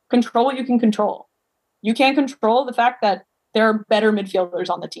realizing control what you can control. You can't control the fact that there are better midfielders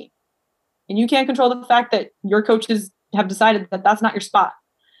on the team, and you can't control the fact that your coaches have decided that that's not your spot.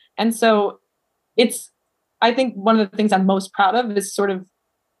 And so I think one of the things I'm most proud of is sort of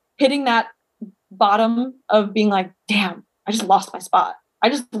hitting that bottom of being like, damn, I just lost my spot. I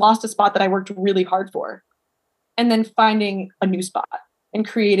just lost a spot that I worked really hard for. And then finding a new spot and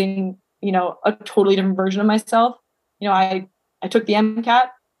creating, a totally different version of myself. I took the MCAT,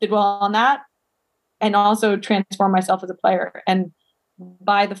 did well on that, and also transformed myself as a player. And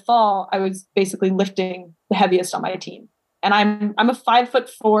by the fall, I was basically lifting the heaviest on my team. And I'm a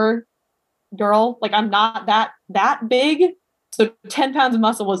 5'4" girl. Like, I'm not that big. So 10 pounds of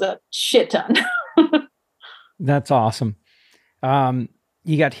muscle was a shit ton. That's awesome.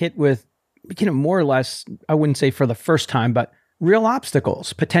 You got hit with, more or less, I wouldn't say for the first time, but real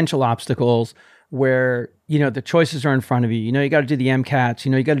obstacles, potential obstacles where, the choices are in front of you. You got to do the MCATs,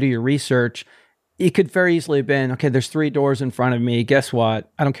 you got to do your research. It could very easily have been, okay, there's 3 doors in front of me. Guess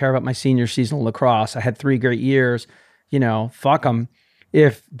what? I don't care about my senior season of lacrosse. I had 3 great years, fuck them.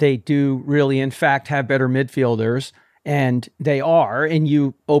 If they do really, in fact, have better midfielders, and they are, and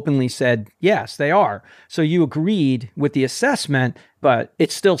you openly said, yes, they are. So you agreed with the assessment, but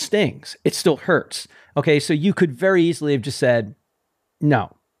it still stings. It still hurts. Okay, so you could very easily have just said,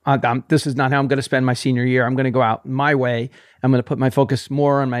 no, this is not how I'm going to spend my senior year. I'm going to go out my way. I'm going to put my focus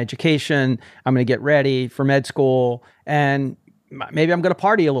more on my education. I'm going to get ready for med school, and maybe I'm going to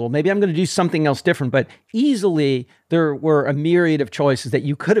party a little. Maybe I'm going to do something else different. But easily, there were a myriad of choices that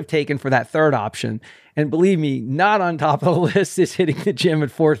you could have taken for that third option. And believe me, not on top of the list is hitting the gym at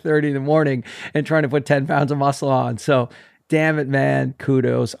 4:30 in the morning and trying to put 10 pounds of muscle on. So damn it, man,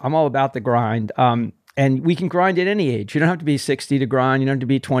 kudos. I'm all about the grind. And we can grind at any age. You don't have to be 60 to grind. You don't have to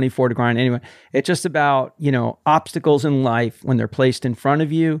be 24 to grind. Anyway, it's just about, obstacles in life when they're placed in front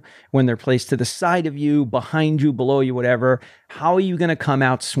of you, when they're placed to the side of you, behind you, below you, whatever. How are you going to come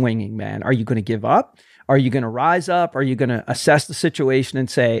out swinging, man? Are you going to give up? Are you going to rise up? Are you going to assess the situation and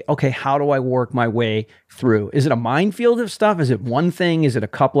say, okay, how do I work my way through? Is it a minefield of stuff? Is it one thing? Is it a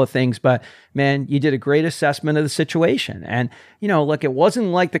couple of things? But man, you did a great assessment of the situation. And, look, it wasn't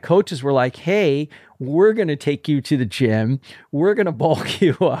like the coaches were like, hey, we're going to take you to the gym. We're going to bulk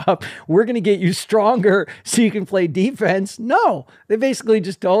you up. We're going to get you stronger so you can play defense. No, they basically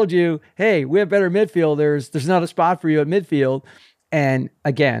just told you, hey, we have better midfielders. There's not a spot for you at midfield. And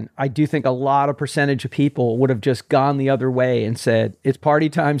again, I do think a lot of percentage of people would have just gone the other way and said, it's party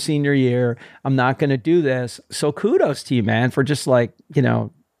time senior year. I'm not going to do this. So kudos to you, man, for just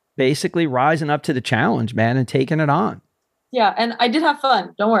basically rising up to the challenge, man, and taking it on. Yeah. And I did have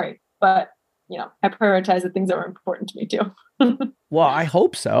fun. Don't worry. But, I prioritize the things that were important to me too. Well, I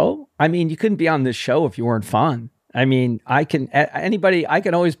hope so. I mean, you couldn't be on this show if you weren't fun. I mean, I can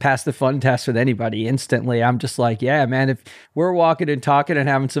always pass the fun test with anybody instantly. I'm just like, yeah, man, if we're walking and talking and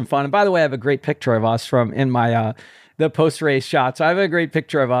having some fun. And by the way, I have a great picture of us in my, the post-race shot. So I have a great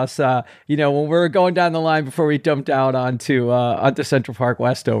picture of us, when we're going down the line before we dumped out onto Central Park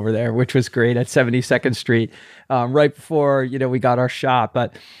West over there, which was great at 72nd Street, right before, we got our shot.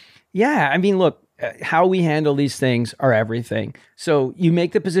 But yeah, I mean, look, how we handle these things are everything. So you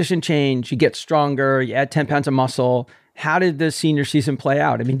make the position change, you get stronger, you add 10 pounds of muscle. How did the senior season play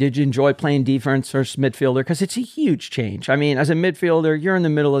out? I mean, did you enjoy playing defense versus midfielder? Because it's a huge change. I mean, as a midfielder, you're in the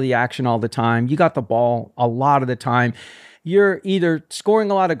middle of the action all the time. You got the ball a lot of the time. You're either scoring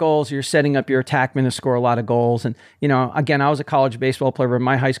a lot of goals or you're setting up your attackmen to score a lot of goals. And, again, I was a college baseball player.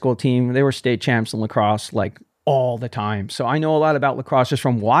 My high school team, they were state champs in lacrosse, all the time. So I know a lot about lacrosse just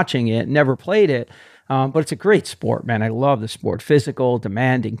from watching it, never played it. But it's a great sport, man. I love the sport. Physical,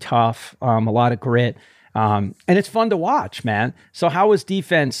 demanding, tough, a lot of grit. And it's fun to watch, man. So how was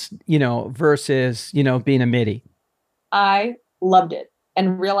defense, versus, being a midi? I loved it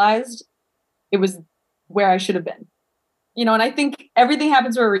and realized it was where I should have been. And I think everything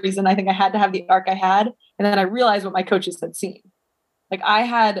happens for a reason. I think I had to have the arc I had. And then I realized what my coaches had seen.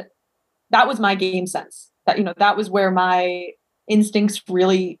 That was my game sense. That was where my instincts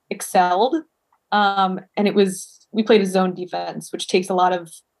really excelled. And we played a zone defense, which takes a lot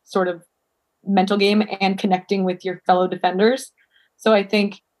of sort of mental game and connecting with your fellow defenders. So I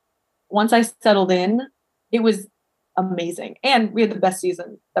think once I settled in, it was amazing. And we had the best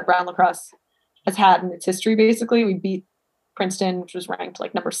season that Brown Lacrosse has had in its history. Basically, we beat Princeton, which was ranked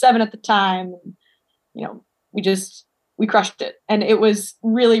like number 7 at the time. You know, we crushed it. And it was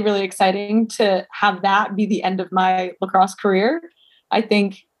really, really exciting to have that be the end of my lacrosse career. I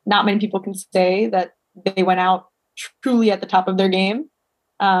think not many people can say that they went out truly at the top of their game.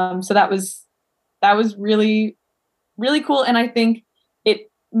 So that was really, really cool. And I think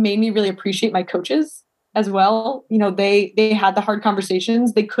it made me really appreciate my coaches as well. You know, they had the hard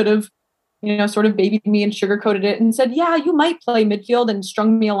conversations. They could have, you know, sort of babied me and sugarcoated it and said, yeah, you might play midfield, and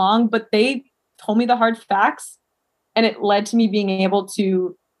strung me along, but they told me the hard facts, and it led to me being able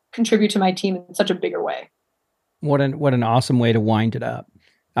to contribute to my team in such a bigger way. What an awesome way to wind it up.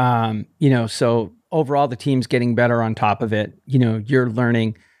 You know, so overall the team's getting better on top of it. You know, you're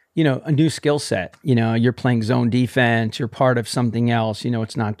learning, you know, a new skill set. You know, you're playing zone defense, you're part of something else. You know,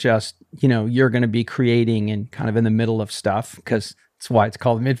 it's not just, you know, you're going to be creating and kind of in the middle of stuff, because that's why it's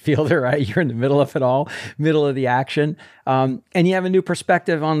called midfielder, right? You're in the middle of it all, middle of the action. And you have a new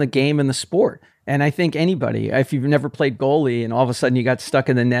perspective on the game and the sport. And I think anybody, if you've never played goalie and all of a sudden you got stuck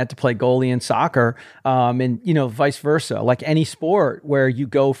in the net to play goalie in soccer, and, you know, vice versa, like any sport where you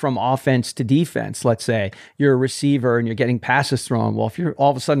go from offense to defense, let's say you're a receiver and you're getting passes thrown. Well, if you're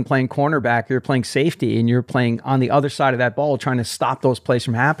all of a sudden playing cornerback, you're playing safety and you're playing on the other side of that ball, trying to stop those plays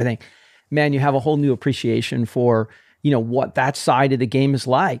from happening, man, you have a whole new appreciation for, you know, what that side of the game is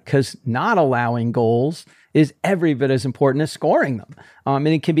like, because not allowing goals is every bit as important as scoring them. And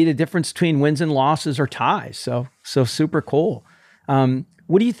it can be the difference between wins and losses or ties. So super cool.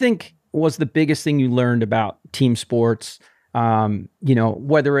 What do you think was the biggest thing you learned about team sports? You know,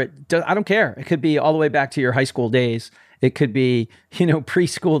 whether I don't care. It could be all the way back to your high school days. It could be, you know,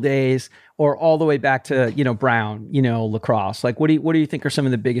 preschool days, or all the way back to, you know, Brown, you know, lacrosse. Like, what do you think are some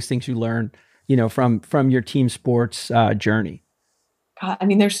of the biggest things you learned, you know, from your team sports journey? God, I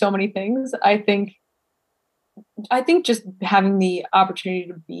mean, there's so many things. I think just having the opportunity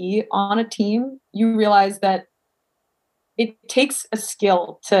to be on a team, you realize that it takes a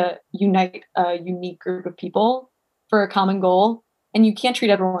skill to unite a unique group of people for a common goal, and you can't treat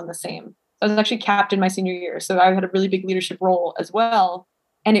everyone the same. I was actually captain my senior year, so I had a really big leadership role as well.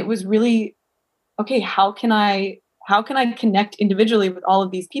 And it was really, okay, how can I connect individually with all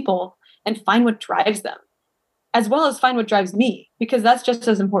of these people and find what drives them, as well as find what drives me, because that's just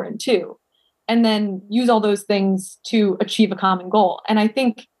as important too. And then use all those things to achieve a common goal. And I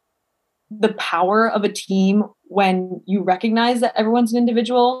think the power of a team, when you recognize that everyone's an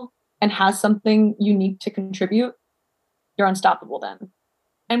individual and has something unique to contribute, you're unstoppable then.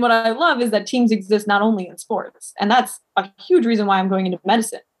 And what I love is that teams exist not only in sports, and that's a huge reason why I'm going into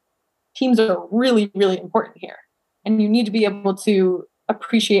medicine. Teams are really, really important here. And you need to be able to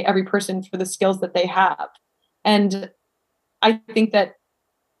appreciate every person for the skills that they have. And I think that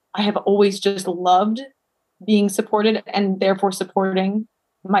I have always just loved being supported and therefore supporting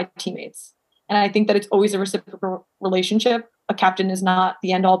my teammates. And I think that it's always a reciprocal relationship. A captain is not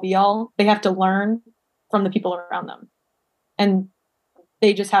the end all be all. They have to learn from the people around them. And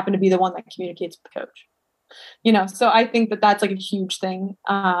they just happen to be the one that communicates with the coach. You know, so I think that that's like a huge thing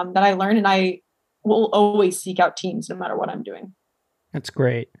that I learned, and I will always seek out teams no matter what I'm doing. That's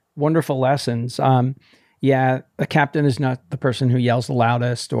great. Wonderful lessons. Yeah, a captain is not the person who yells the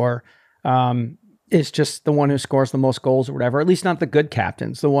loudest, or is just the one who scores the most goals or whatever. At least not the good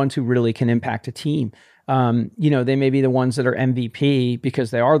captains, the ones who really can impact a team. You know, they may be the ones that are MVP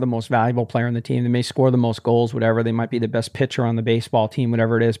because they are the most valuable player on the team. They may score the most goals, whatever. They might be the best pitcher on the baseball team,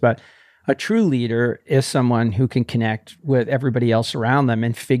 whatever it is. But a true leader is someone who can connect with everybody else around them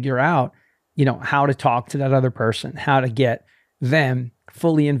and figure out, you know, how to talk to that other person, how to get them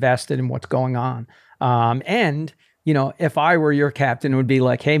fully invested in what's going on. And, you know, if I were your captain, it would be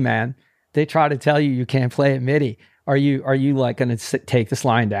like, hey, man, they try to tell you can't play at midi. Are you like going to take this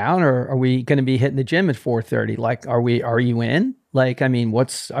line down, or are we going to be hitting the gym at 4:30? Like, are you in? Like, I mean,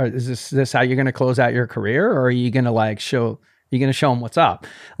 is this how you're going to close out your career, or are you going to show them what's up?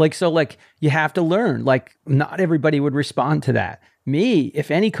 Like, so like you have to learn, like not everybody would respond to that. Me,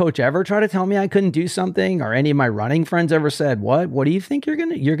 if any coach ever tried to tell me I couldn't do something, or any of my running friends ever said, what do you think you're going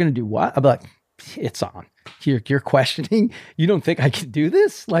to do? What? I'd be like, it's on. You're questioning. You don't think I can do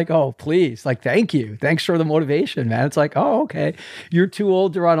this? Like, oh, please. Like, thank you. Thanks for the motivation, man. It's like, oh, okay. You're too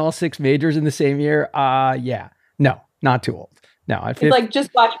old to run all 6 majors in the same year. Yeah. No, not too old. No. It's like,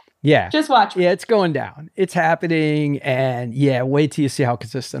 just watch. Yeah. Just watch. Yeah, it's going down. It's happening. And yeah, wait till you see how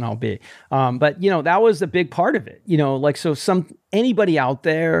consistent I'll be. But you know, that was a big part of it. You know, like, so anybody out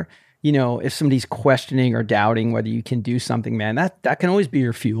there, you know, if somebody's questioning or doubting whether you can do something, man, that can always be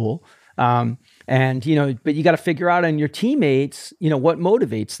your fuel. And, but you got to figure out on your teammates, what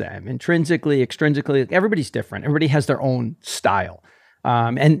motivates them intrinsically, extrinsically. Everybody's different. Everybody has their own style.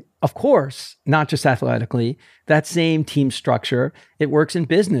 And of course, not just athletically, that same team structure, it works in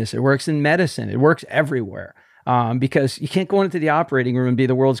business, it works in medicine, it works everywhere. Because you can't go into the operating room and be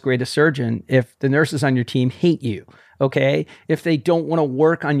the world's greatest surgeon if the nurses on your team hate you, okay? If they don't want to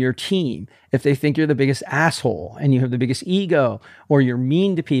work on your team, if they think you're the biggest asshole and you have the biggest ego, or you're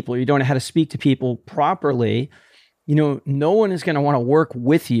mean to people, or you don't know how to speak to people properly, no one is going to want to work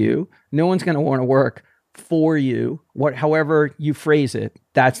with you. No one's going to want to work for you. However you phrase it,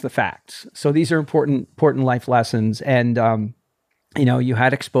 that's the facts. So these are important life lessons. And, you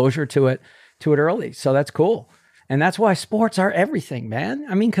had exposure to it early. So that's cool. And that's why sports are everything, man.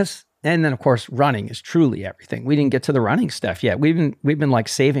 I mean, and then of course, running is truly everything. We didn't get to the running stuff yet. We've been like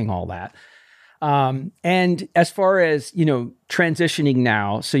saving all that. And as far as, transitioning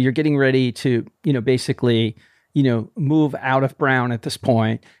now, so you're getting ready to, basically, move out of Brown at this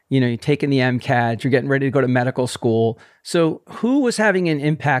point, you're taking the MCAT, you're getting ready to go to medical school. So who was having an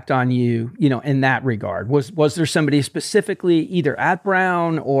impact on you, in that regard? Was there somebody specifically either at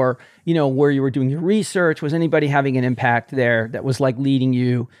Brown or, where you were doing your research? Was anybody having an impact there that was like leading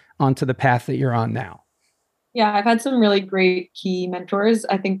you onto the path that you're on now? Yeah, I've had some really great key mentors.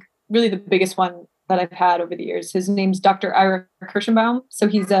 I think really the biggest one that I've had over the years, his name's Dr. Ira Kirschenbaum. So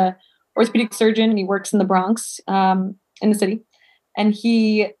he's a orthopedic surgeon and he works in the Bronx, in the city. And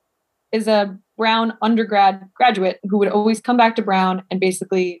he is a Brown graduate who would always come back to Brown and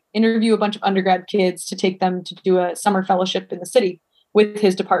basically interview a bunch of undergrad kids to take them to do a summer fellowship in the city with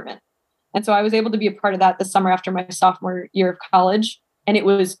his department. And so I was able to be a part of that the summer after my sophomore year of college. And it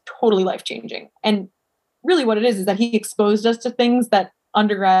was totally life-changing. And really what it is that he exposed us to things that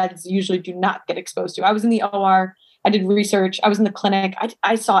undergrads usually do not get exposed to. I was in the OR, I did research, I was in the clinic,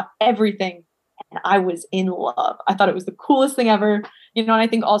 I saw everything and I was in love. I thought it was the coolest thing ever. And I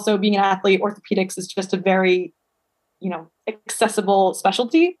think also being an athlete, orthopedics is just a very, accessible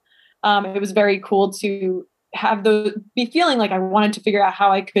specialty. It was very cool to have be feeling like I wanted to figure out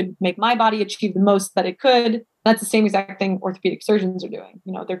how I could make my body achieve the most that it could. That's the same exact thing orthopedic surgeons are doing.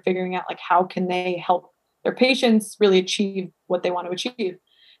 They're figuring out like how can they help their patients really achieve what they want to achieve.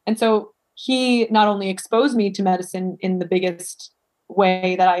 And so he not only exposed me to medicine in the biggest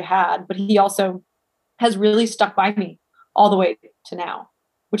way that I had, but he also has really stuck by me all the way to now,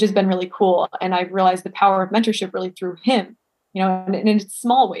 which has been really cool. And I've realized the power of mentorship really through him, and in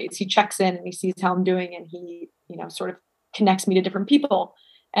small ways. He checks in and he sees how I'm doing and he, sort of connects me to different people.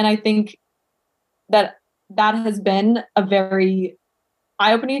 And I think that has been a very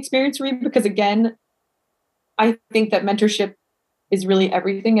eye-opening experience for me because, again, I think that mentorship is really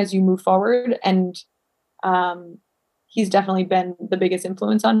everything as you move forward. And he's definitely been the biggest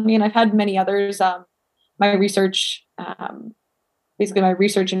influence on me. And I've had many others. My research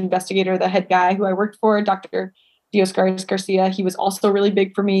investigator, the head guy who I worked for, Dr. Dios Garcia, he was also really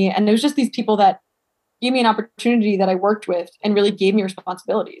big for me. And it was just these people that gave me an opportunity that I worked with and really gave me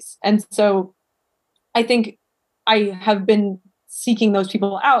responsibilities. And so I think I have been seeking those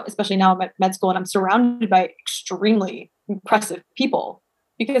people out, especially now I'm at med school and I'm surrounded by extremely impressive people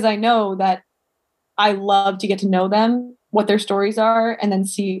because I know that I love to get to know them, what their stories are, and then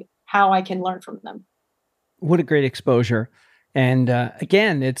see how I can learn from them. What a great exposure. And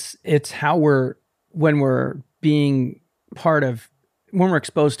again, it's how when we're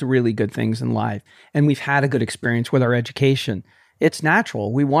exposed to really good things in life and we've had a good experience with our education, it's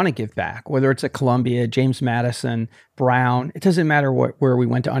natural. We want to give back, whether it's at Columbia, James Madison, Brown. It doesn't matter where we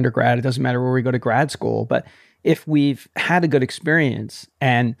went to undergrad. It doesn't matter where we go to grad school. But if we've had a good experience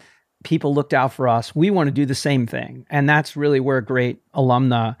and people looked out for us, we want to do the same thing. And that's really where great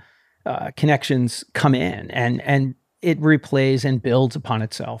alumna connections come in. And it replays and builds upon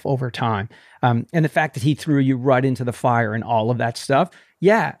itself over time. And the fact that he threw you right into the fire and all of that stuff,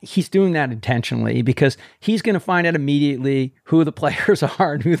 yeah, he's doing that intentionally because he's going to find out immediately who the players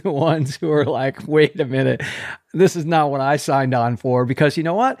are and who the ones who are like, wait a minute, this is not what I signed on for. Because you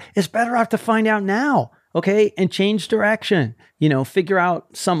know what? It's better off to find out now, okay? And change direction, figure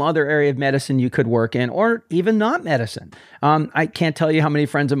out some other area of medicine you could work in or even not medicine. I can't tell you how many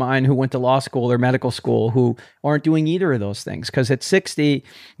friends of mine who went to law school or medical school who aren't doing either of those things because at 60,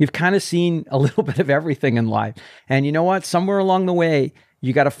 you've kind of seen a little bit of everything in life. And you know what? Somewhere along the way,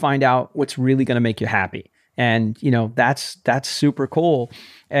 you got to find out what's really going to make you happy. And, that's super cool.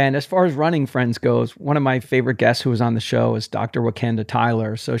 And as far as running friends goes, one of my favorite guests who was on the show is Dr. Wakenda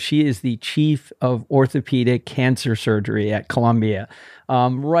Tyler. So she is the chief of orthopedic cancer surgery at Columbia,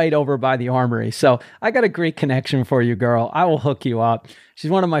 right over by the Armory. So I got a great connection for you, girl. I will hook you up.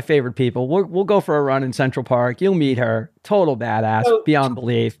 She's one of my favorite people. We'll go for a run in Central Park. You'll meet her. Total badass, beyond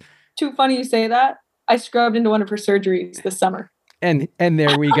belief. Too funny you say that. I scrubbed into one of her surgeries this summer. And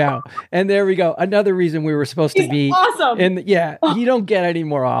there we go. And there we go. Another reason we were supposed to be awesome. And yeah, you don't get any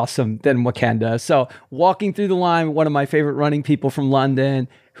more awesome than Wakenda. So walking through the line, one of my favorite running people from London,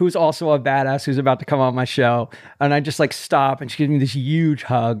 who's also a badass, who's about to come on my show. And I just like stop and she gives me this huge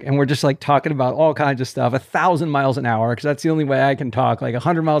hug. And we're just like talking about all kinds of stuff, 1,000 miles an hour, because that's the only way I can talk, like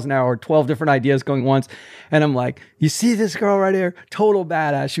 100 miles an hour, 12 different ideas going once. And I'm like, you see this girl right here? Total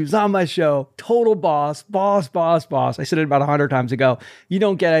badass. She was on my show. Total boss. I said it about 100 times ago. You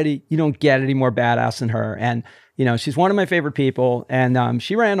don't get any more badass than her. And she's one of my favorite people. And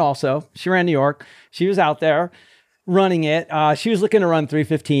she ran New York. She was out there running it. She was looking to run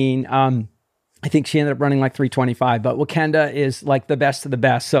 3:15. I think she ended up running like 3:25, but Wakenda is like the best of the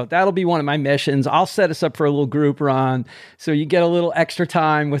best. So that'll be one of my missions. I'll set us up for a little group run. So you get a little extra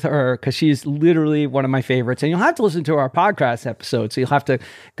time with her because she's literally one of my favorites. And you'll have to listen to our podcast episode. So you'll have to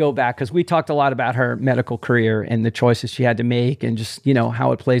go back because we talked a lot about her medical career and the choices she had to make and just,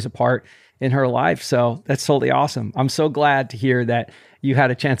 how it plays a part in her life. So that's totally awesome. I'm so glad to hear that you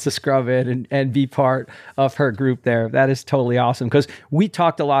had a chance to scrub it and be part of her group there. That is totally awesome because we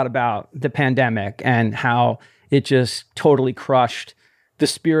talked a lot about the pandemic and how it just totally crushed the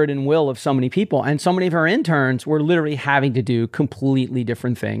spirit and will of so many people. And so many of our interns were literally having to do completely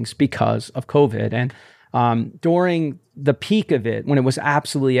different things because of COVID. And during the peak of it, when it was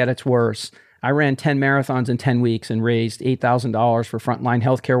absolutely at its worst, I ran 10 marathons in 10 weeks and raised $8,000 for frontline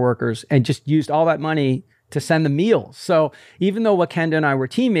healthcare workers and just used all that money to send the meals. So even though Wakenda and I were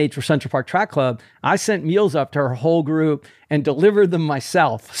teammates for Central Park Track Club, I sent meals up to her whole group and delivered them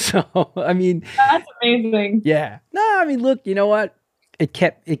myself. So, I mean, that's amazing. Yeah. No, I mean, look, you know what?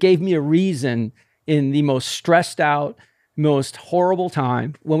 It gave me a reason in the most stressed out, most horrible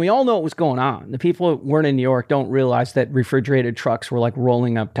time when we all know what was going on. The people who weren't in New York don't realize that refrigerated trucks were like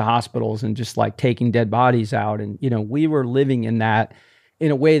rolling up to hospitals and just like taking dead bodies out. And, we were living in that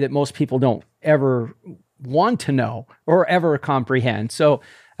in a way that most people don't ever want to know or ever comprehend. So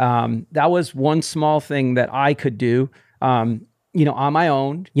that was one small thing that I could do, on my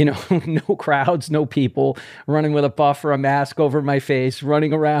own, no crowds, no people, running with a buffer, a mask over my face,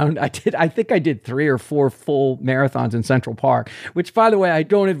 running around. I think I did 3 or 4 full marathons in Central Park, which by the way, I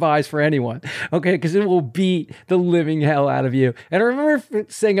don't advise for anyone. Okay. Cause it will beat the living hell out of you. And I remember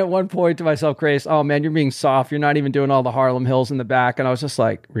saying at one point to myself, Grace, oh man, you're being soft. You're not even doing all the Harlem Hills in the back. And I was just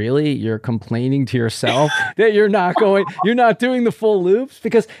like, really? You're complaining to yourself that you're not doing the full loops?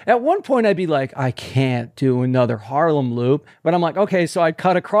 Because at one point I'd be like, I can't do another Harlem loop, but I'm like, okay, so I'd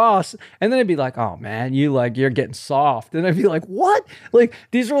cut across and then I'd be like, oh man, you're getting soft. And I'd be like, what? Like,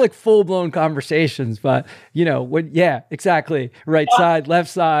 these were like full blown conversations, but yeah, exactly. Right side, left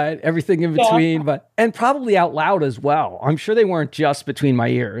side, everything in between, and probably out loud as well. I'm sure they weren't just between my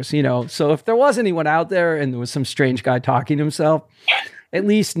ears, so if there was anyone out there and there was some strange guy talking to himself, at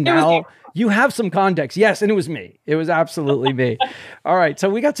least now you have some context. Yes, and it was me. It was absolutely me. All right, so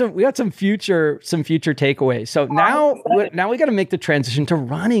we got some future takeaways. So now we got to make the transition to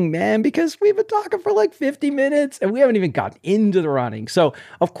running, man, because we've been talking for like 50 minutes and we haven't even gotten into the running. So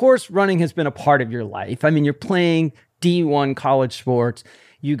of course, running has been a part of your life. I mean, you're playing D1 college sports.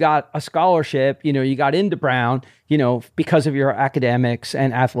 You got a scholarship. You got into Brown. Because of your academics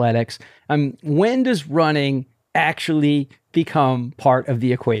and athletics. When does running actually become part of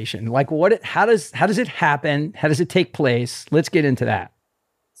the equation? Like how does it happen? How does it take place? Let's get into that.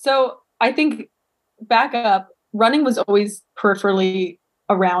 So I think back up, running was always peripherally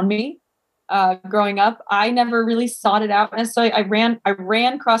around me. Growing up, I never really sought it out necessarily. I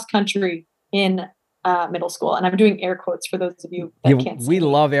ran cross country in middle school, and I'm doing air quotes for those of you that can't see. We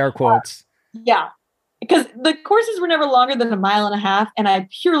love air quotes. Yeah, because the courses were never longer than 1.5 miles, and I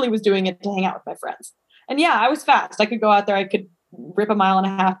purely was doing it to hang out with my friends. And yeah, I was fast. I could go out there. I could rip 1.5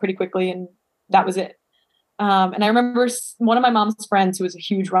 miles pretty quickly. And that was it. And I remember one of my mom's friends who was a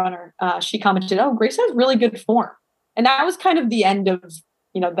huge runner. She commented, oh, Grace has really good form. And that was kind of the end of,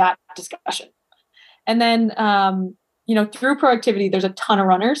 that discussion. And then, through Proactivity, there's a ton of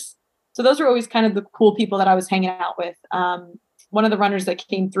runners. So those were always kind of the cool people that I was hanging out with. One of the runners that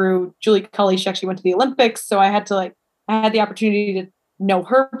came through, Julie Cully, she actually went to the Olympics. So I had the opportunity to know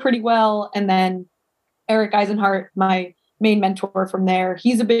her pretty well. And then Eric Eisenhart, my main mentor from there,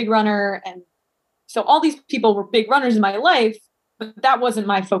 he's a big runner. And So all these people were big runners in my life, but that wasn't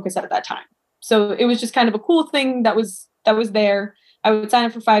my focus at that time. So it was just kind of a cool thing that was there. I would sign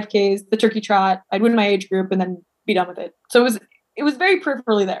up for 5Ks, the turkey trot, I'd win my age group and then be done with it. So it was very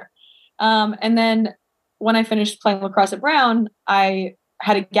peripherally there. And then when I finished playing lacrosse at Brown, I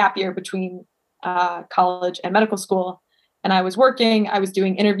had a gap year between college and medical school. And I was working, I was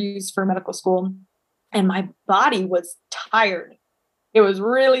doing interviews for medical school, and my body was tired. It was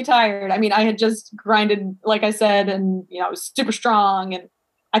really tired. I mean, I had just grinded, like I said, and I was super strong, and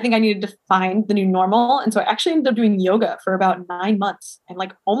I think I needed to find the new normal. And so I actually ended up doing yoga for about 9 months, and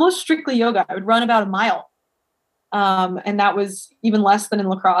like almost strictly yoga. I would run about a mile. And that was even less than in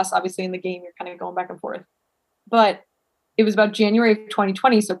lacrosse. Obviously in the game, you're kind of going back and forth, but it was about January of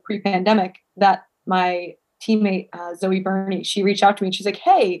 2020. So pre-pandemic, that my teammate, Zoe Burney, she reached out to me and she's like,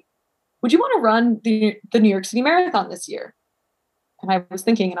 "Hey, would you want to run the New York City Marathon this year?" And I was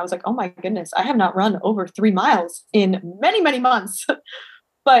thinking, and I was like, "Oh my goodness, I have not run over 3 miles in many, many months."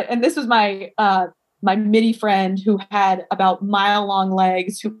 And this was my MIDI friend who had about mile-long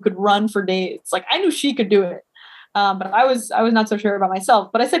legs, who could run for days. Like, I knew she could do it. But I was not so sure about myself,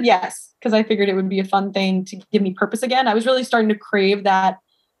 but I said yes, because I figured it would be a fun thing to give me purpose again. I was really starting to crave that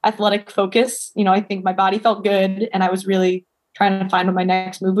athletic focus. I think my body felt good, and I was really trying to find what my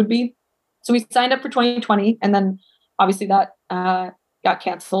next move would be. So we signed up for 2020, and then obviously that got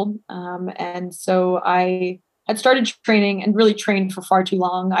canceled. And so I had started training and really trained for far too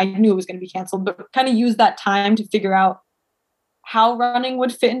long. I knew it was going to be canceled, but kind of used that time to figure out how running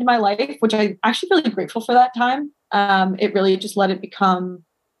would fit into my life, which I'm actually really grateful for that time. It really just let it become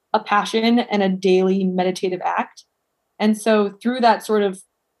a passion and a daily meditative act. And so through that sort of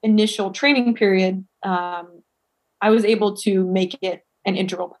initial training period, I was able to make it an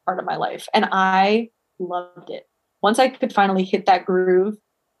integral part of my life. And I loved it. Once I could finally hit that groove,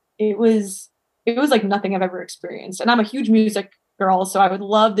 it was like nothing I've ever experienced. And I'm a huge music girl, so I would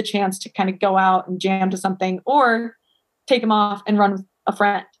love the chance to kind of go out and jam to something, or take them off and run with a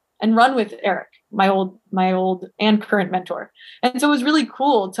friend and run with Eric, my old and current mentor. And so it was really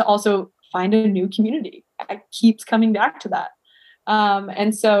cool to also find a new community. It keeps coming back to that.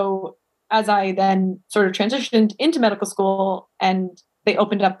 And so as I then sort of transitioned into medical school and they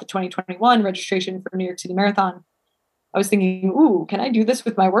opened up the 2021 registration for New York City Marathon, I was thinking, ooh, can I do this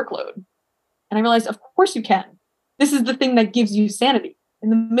with my workload? And I realized, of course you can. This is the thing that gives you sanity. In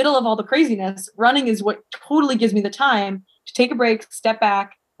the middle of all the craziness, running is what totally gives me the time to take a break, step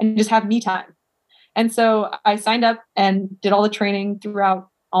back, and just have me time. And so I signed up and did all the training throughout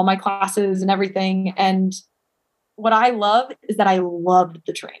all my classes and everything. And what I love is that I loved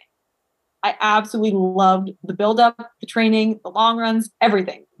the training. I absolutely loved the buildup, the training, the long runs,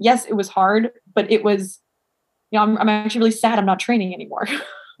 everything. Yes, it was hard, but it was, I'm actually really sad I'm not training anymore.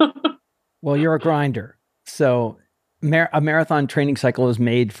 Well, you're a grinder. So a marathon training cycle is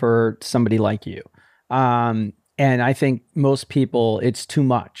made for somebody like you. And I think most people, it's too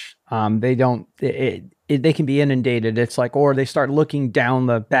much. They can be inundated. It's like, or they start looking down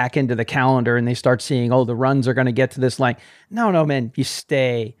the back end of the calendar and they start seeing, oh, the runs are going to get to this line. No, man, you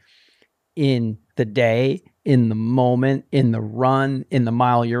stay in the day, in the moment, in the run, in the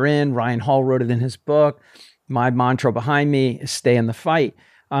mile you're in. Ryan Hall wrote it in his book. My mantra behind me is stay in the fight.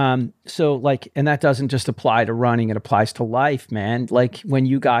 So like, and that doesn't just apply to running, it applies to life, man. Like when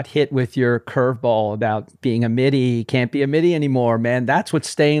you got hit with your curveball about being a midi, can't be a midi anymore, man. That's what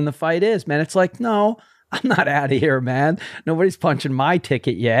staying in the fight is, man. It's like, no, I'm not out of here, man. Nobody's punching my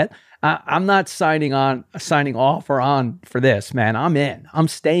ticket yet. I'm not signing off or on for this, man. I'm in, I'm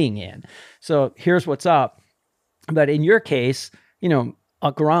staying in. So here's what's up. But in your case,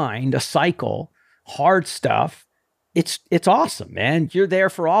 a grind, a cycle, hard stuff, it's awesome, man. You're there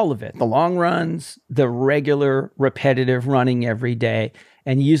for all of it. The long runs, the regular repetitive running every day.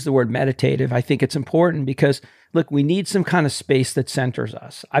 And you use the word meditative. I think it's important because, look, we need some kind of space that centers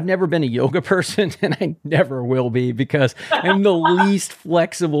us. I've never been a yoga person and I never will be because I'm the least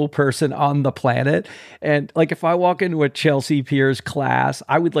flexible person on the planet. And like if I walk into a Chelsea Piers class,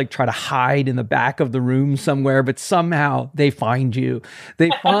 I would like try to hide in the back of the room somewhere, but somehow they find you. They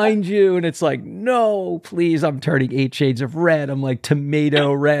find you and it's like, no, please, I'm turning 8 shades of red. I'm like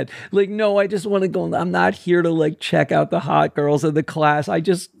tomato red. Like, no, I just want to go. I'm not here to like check out the hot girls in the class. I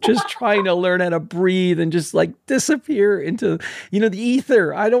just trying to learn how to breathe and just like disappear into, the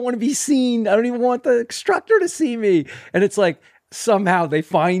ether. I don't want to be seen. I don't even want the instructor to see me. And it's like, somehow they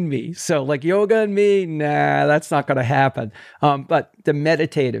find me. So like yoga and me, nah, that's not going to happen. But the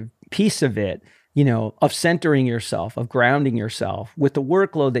meditative piece of it, of centering yourself, of grounding yourself with the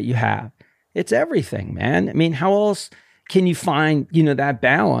workload that you have, it's everything, man. I mean, how else can you find, that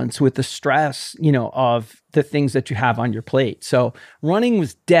balance with the stress, of the things that you have on your plate? So running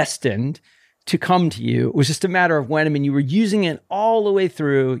was destined to come to you. It was just a matter of when. I mean, you were using it all the way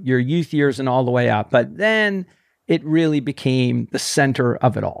through your youth years and all the way up, but then it really became the center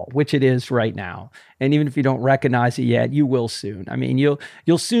of it all, which it is right now. And even if you don't recognize it yet, you will soon. I mean,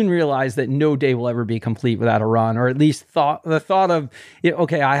 you'll soon realize that no day will ever be complete without a run, or at least the thought of,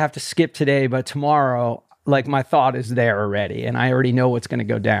 okay, I have to skip today, but tomorrow, like my thought is there already, and I already know what's going to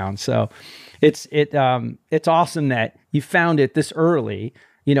go down. So it's awesome that you found it this early,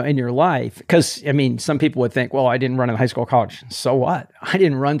 in your life. Because I mean, some people would think, well, I didn't run in high school, college. So what? I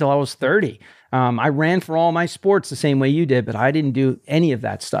didn't run till I was 30. I ran for all my sports the same way you did, but I didn't do any of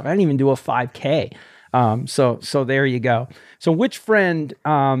that stuff. I didn't even do a 5K. So there you go. So which friend,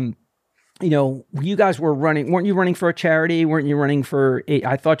 you guys were running, weren't you running for a charity? Weren't you running for,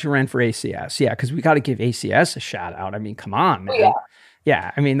 I thought you ran for ACS. Yeah. Cause we got to give ACS a shout out. I mean, come on, man. Yeah.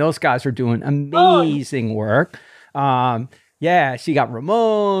 Yeah. I mean, those guys are doing amazing work. Yeah. So you got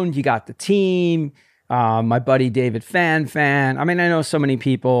Ramon, you got the team, my buddy, David Fan. I mean, I know so many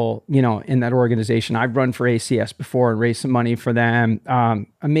people, in that organization. I've run for ACS before and raised some money for them.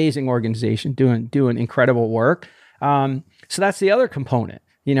 Amazing organization doing incredible work. So that's the other component,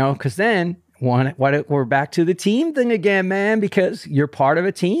 because then we're back to the team thing again, man, because you're part of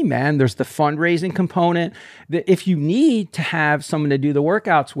a team, man. There's the fundraising component that if you need to have someone to do the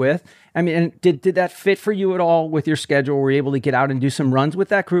workouts with, I mean, and did that fit for you at all with your schedule? Were you able to get out and do some runs with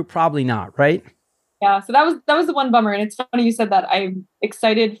that group? Probably not, right? Yeah, so that was the one bummer. And it's funny you said that. I'm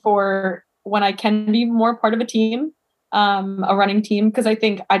excited for when I can be more part of a team, a running team, because I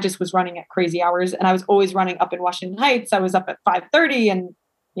think I just was running at crazy hours, and I was always running up in Washington Heights. I was up at 5:30, and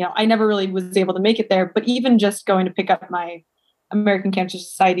I never really was able to make it there. But even just going to pick up my American Cancer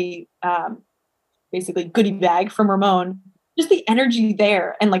Society, basically goodie bag from Ramon, just the energy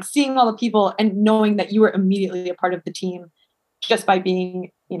there, and like seeing all the people and knowing that you were immediately a part of the team just by being,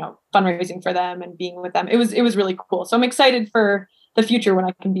 fundraising for them and being with them. It was really cool. So I'm excited for the future when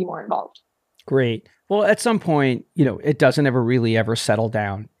I can be more involved. Great. Well, at some point, it doesn't ever really ever settle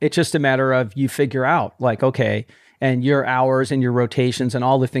down. It's just a matter of you figure out like, okay, and your hours and your rotations and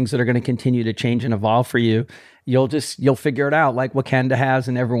all the things that are going to continue to change and evolve for you, you'll figure it out, like Wakenda has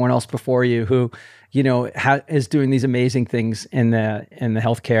and everyone else before you who, is doing these amazing things in the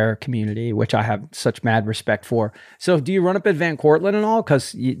healthcare community, which I have such mad respect for. So do you run up at Van Cortlandt and all?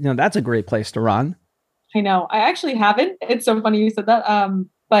 Because, that's a great place to run. I know. I actually haven't. It's so funny you said that.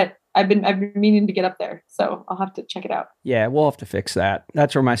 But I've been meaning to get up there, so I'll have to check it out. Yeah, we'll have to fix that.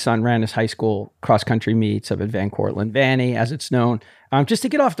 That's where my son ran his high school cross country meets, up at Van Cortlandt, Vanny, as it's known, just to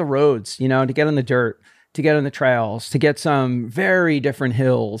get off the roads, to get on the dirt, to get on the trails, to get some very different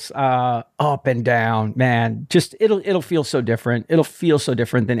hills, up and down. Man, just it'll feel so different. It'll feel so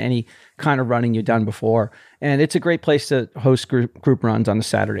different than any kind of running you've done before, and it's a great place to host group runs on a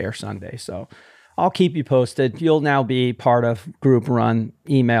Saturday or Sunday. So I'll keep you posted. You'll now be part of group run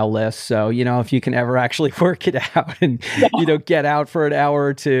email lists. So, if you can ever actually work it out and, get out for an hour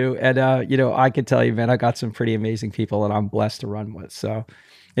or two. And, I can tell you, man, I got some pretty amazing people that I'm blessed to run with. So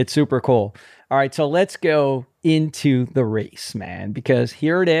it's super cool. All right. So let's go into the race, man, because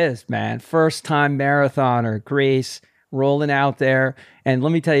here it is, man. First time marathoner, Grace, rolling out there. And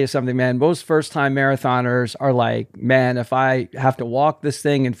let me tell you something, man, most first time marathoners are like, man, if I have to walk this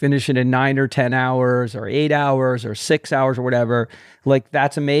thing and finish it in 9 or 10 hours or 8 hours or 6 hours or whatever, like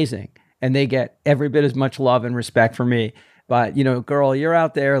that's amazing. And they get every bit as much love and respect from me. But, girl, you're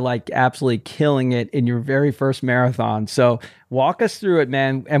out there like absolutely killing it in your very first marathon. So walk us through it,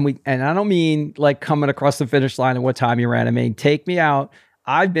 man. And I don't mean like coming across the finish line and what time you ran. I mean, take me out.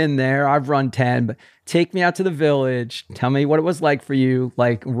 I've been there. I've run 10, but take me out to the village. Tell me what it was like for you,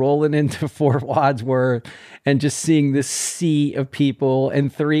 like rolling into Fort Wadsworth and just seeing this sea of people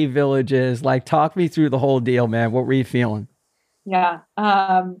and 3 villages. Like, talk me through the whole deal, man. What were you feeling? Yeah.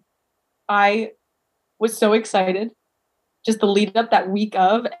 I was so excited. Just the lead up that week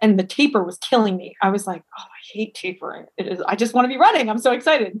of, and the taper was killing me. I was like, oh, I hate tapering. I just want to be running. I'm so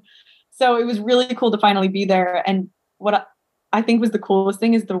excited. So it was really cool to finally be there. And what I think was the coolest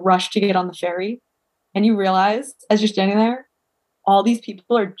thing is the rush to get on the ferry. And you realize as you're standing there, all these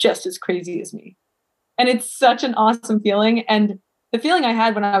people are just as crazy as me. And it's such an awesome feeling. And the feeling I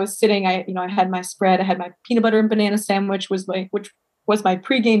had when I was sitting, I had my spread, I had my peanut butter and banana sandwich, which was my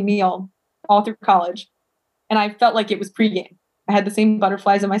pregame meal all through college. And I felt like it was pregame. I had the same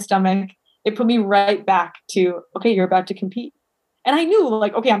butterflies in my stomach. It put me right back to, okay, you're about to compete. And I knew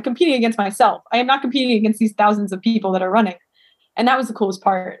like, okay, I'm competing against myself. I am not competing against these thousands of people that are running. And that was the coolest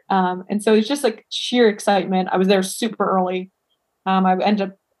part. And so it's just like sheer excitement. I was there super early. I ended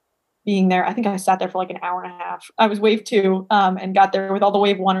up being there. I think I sat there for like an hour and a half. I was wave two, and got there with all the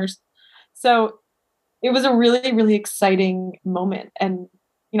wave oneers. So it was a really, really exciting moment. And,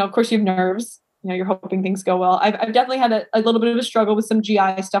 of course you have nerves, you're hoping things go well. I've definitely had a little bit of a struggle with some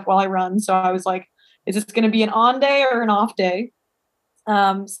GI stuff while I run. So I was like, is this going to be an on day or an off day?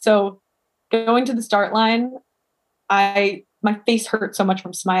 So going to the start line, my face hurt so much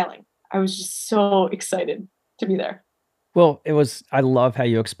from smiling. I was just so excited to be there. Well, I love how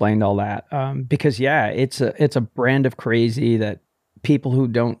you explained all that. Because yeah, it's a brand of crazy that people who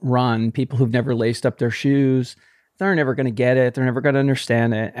don't run, people who've never laced up their shoes, they're never going to get it. They're never going to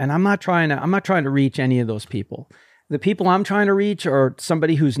understand it. And I'm not trying to reach any of those people. The people I'm trying to reach are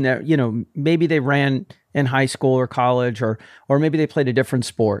somebody who's never, maybe they ran in high school or college, or maybe they played a different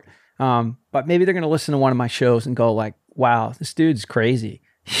sport. But maybe they're going to listen to one of my shows and go like, wow, this dude's crazy.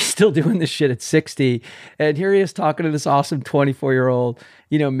 He's still doing this shit at 60. And here he is talking to this awesome 24-year-old,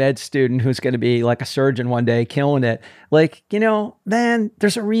 med student who's going to be like a surgeon one day, killing it. Like, man,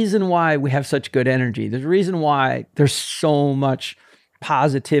 there's a reason why we have such good energy. There's a reason why there's so much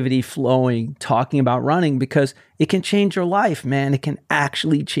positivity flowing, talking about running, because it can change your life, man. It can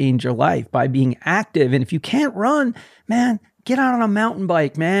actually change your life by being active. And if you can't run, man, get out on a mountain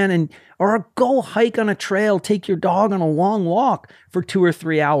bike, man, or go hike on a trail, take your dog on a long walk for 2 or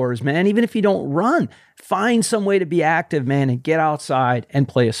 3 hours, man. Even if you don't run, find some way to be active, man, and get outside and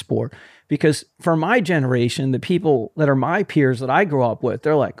play a sport. Because for my generation, the people that are my peers that I grew up with,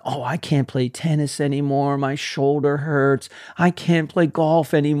 they're like, oh, I can't play tennis anymore. My shoulder hurts. I can't play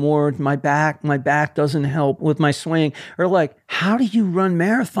golf anymore. My back doesn't help with my swing. Or like, how do you run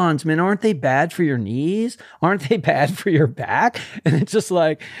marathons, man? Aren't they bad for your knees? Aren't they bad for your back? And it's just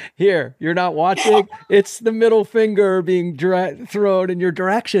like, here, you're not watching. It's the middle finger being thrown in your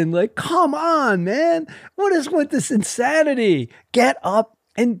direction. Like, come on, man. What is with this insanity? Get up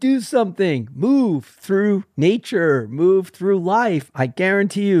and do something. Move through nature, move through life. I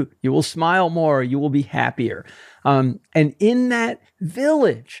guarantee you, you will smile more, you will be happier. And in that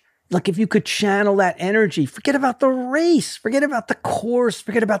village, like if you could channel that energy, forget about the race, forget about the course,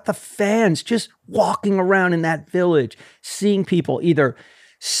 forget about the fans, just walking around in that village, seeing people either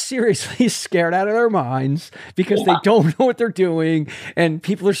seriously scared out of their minds because they don't know what they're doing, and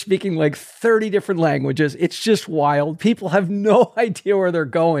people are speaking like 30 different languages. It's just wild. People have no idea where they're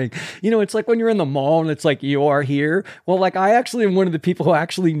going. It's like when you're in the mall and it's like, you are here. Well, like I actually am one of the people who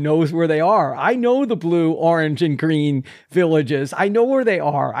actually knows where they are. I know the blue, orange, and green villages. I know where they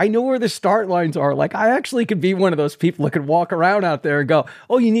are. I know where the start lines are. Like I actually could be one of those people that could walk around out there and go,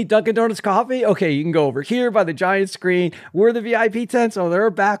 oh, you need Dunkin' Donuts coffee? Okay, you can go over here by the giant screen. Where are the VIP tents? Oh,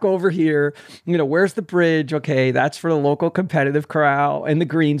 they're back over here. Where's the bridge? Okay, that's for the local competitive corral, and the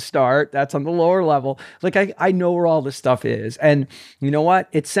green start, that's on the lower level. Like I know where all this stuff is. And you know what?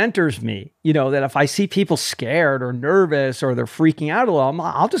 It centers me, that if I see people scared or nervous or they're freaking out a little,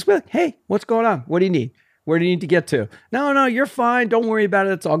 I'll just be like, hey, what's going on? What do you need? Where do you need to get to? No, you're fine. Don't worry about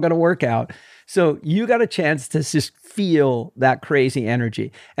it. It's all going to work out. So you got a chance to just feel that crazy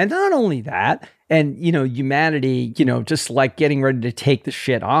energy. And not only that, and, humanity, just like getting ready to take the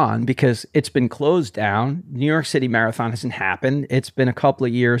shit on because it's been closed down. New York City Marathon hasn't happened. It's been a couple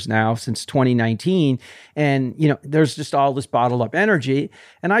of years now since 2019. And, there's just all this bottled up energy.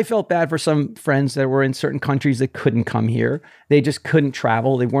 And I felt bad for some friends that were in certain countries that couldn't come here. They just couldn't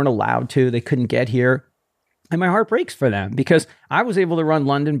travel. They weren't allowed to. They couldn't get here. And my heart breaks for them because I was able to run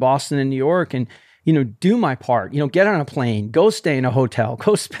London, Boston, and New York and, do my part, get on a plane, go stay in a hotel,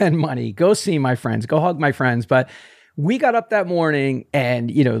 go spend money, go see my friends, go hug my friends. But we got up that morning and,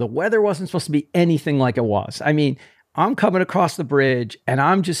 the weather wasn't supposed to be anything like it was. I mean, I'm coming across the bridge and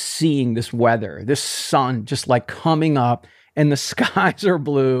I'm just seeing this weather, this sun just like coming up and the skies are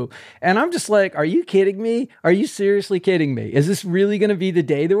blue. And I'm just like, are you kidding me? Are you seriously kidding me? Is this really going to be the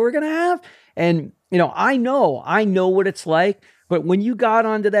day that we're going to have? And, I know what it's like. But when you got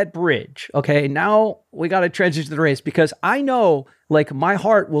onto that bridge, okay, now we got to transition to the race because I know like my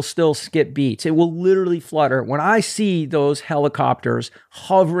heart will still skip beats. It will literally flutter when I see those helicopters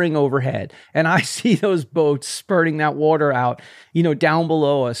hovering overhead and I see those boats spurting that water out, down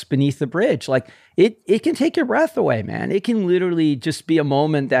below us beneath the bridge. Like it can take your breath away, man. It can literally just be a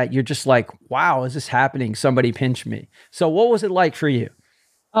moment that you're just like, wow, is this happening? Somebody pinch me. So what was it like for you?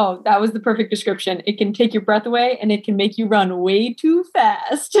 Oh, that was the perfect description. It can take your breath away and it can make you run way too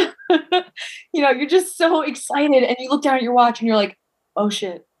fast. You're just so excited and you look down at your watch and you're like, oh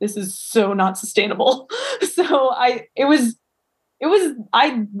shit, this is so not sustainable. So I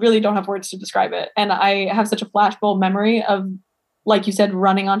really don't have words to describe it. And I have such a flashbulb memory of like you said,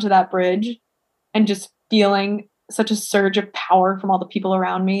 running onto that bridge and just feeling such a surge of power from all the people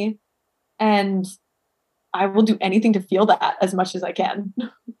around me. And I will do anything to feel that as much as I can.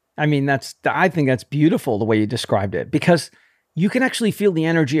 I mean, I think that's beautiful the way you described it, because you can actually feel the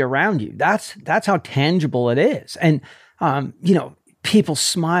energy around you. That's how tangible it is. And, people's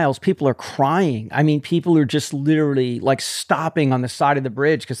smiles, people are crying. I mean, people are just literally like stopping on the side of the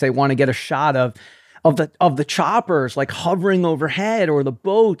bridge because they want to get a shot of the choppers like hovering overhead, or the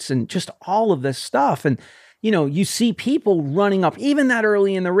boats, and just all of this stuff. And you see people running up even that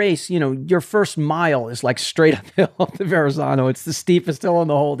early in the race. Your first mile is like straight uphill up the Verrazano. It's the steepest hill on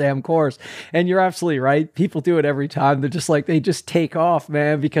the whole damn course. And you're absolutely right. People do it every time. They're just like, they just take off,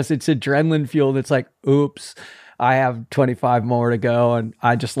 man, because it's adrenaline fueled. It's like, oops, I have 25 more to go. And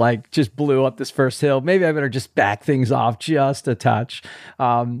I just blew up this first hill. Maybe I better just back things off just a touch.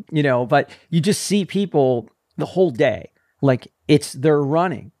 But you just see people the whole day, like they're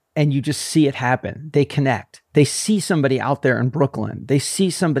running. And you just see it happen. They connect. They see somebody out there in Brooklyn. They see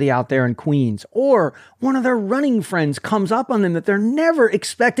somebody out there in Queens, or one of their running friends comes up on them that they're never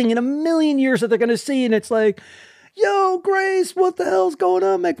expecting in a million years that they're going to see. And it's like, yo, Grace, what the hell's going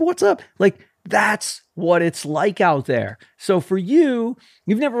on? Like, what's up? Like, that's what it's like out there. So for you've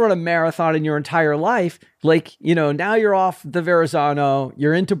never run a marathon in your entire life. Like, now you're off the Verrazano,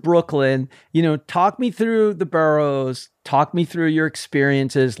 you're into Brooklyn, talk me through the boroughs, talk me through your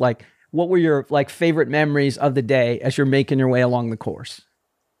experiences. Like, what were your favorite memories of the day as you're making your way along the course?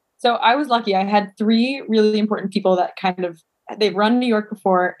 So I was lucky. I had 3 really important people that they've run New York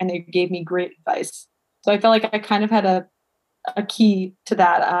before, and they gave me great advice. So I felt like I kind of had a key to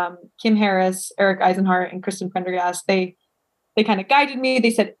that. Kim Harris, Eric Eisenhart, and Kristen Prendergast, they kind of guided me. They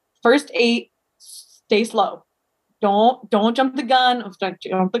said, first 8, stay slow. Don't jump the gun.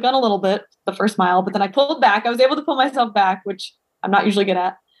 Jump the gun a little bit the first mile, but then I pulled back. I was able to pull myself back, which I'm not usually good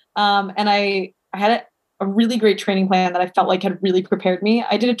at. And I had a really great training plan that I felt like had really prepared me.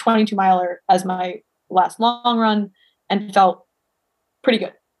 I did a 22 miler as my last long run and felt pretty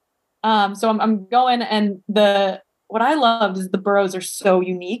good. So I'm going, and what I loved is the boroughs are so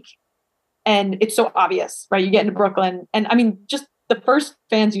unique and it's so obvious, right? You get into Brooklyn, and I mean, just the first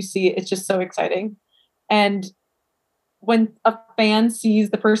fans you see, it's just so exciting. And when a fan sees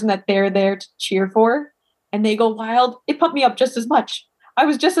the person that they're there to cheer for and they go wild, it pumped me up just as much. I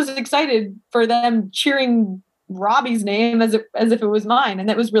was just as excited for them cheering Robbie's name as if it was mine. And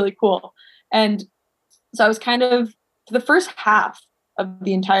that was really cool. And so I was kind of, for the first half of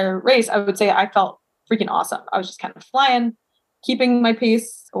the entire race, I would say I felt freaking awesome. I was just kind of flying, keeping my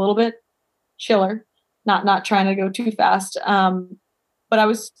pace a little bit chiller, not trying to go too fast. But I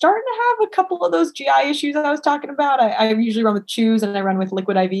was starting to have a couple of those GI issues that I was talking about. I usually run with chews and I run with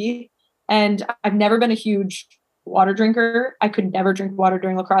liquid IV. And I've never been a huge water drinker. I could never drink water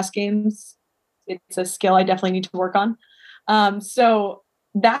during lacrosse games. It's a skill I definitely need to work on. So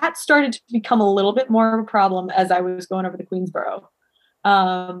that started to become a little bit more of a problem as I was going over the Queensboro.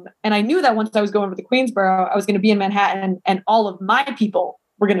 And I knew that once I was going over the Queensboro, I was going to be in Manhattan and all of my people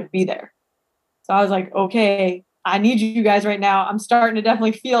were going to be there. So I was like, okay, I need you guys right now. I'm starting to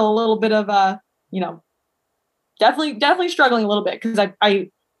definitely feel a little bit of definitely struggling a little bit, because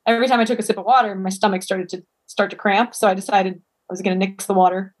I every time I took a sip of water, my stomach started to cramp. So I decided I was going to nix the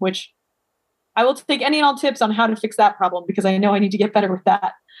water, which I will take any and all tips on how to fix that problem, because I know I need to get better with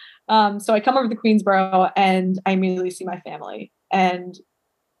that. So I come over to the Queensboro and I immediately see my family. And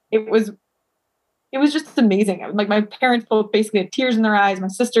it was just amazing. Like, my parents both basically had tears in their eyes, my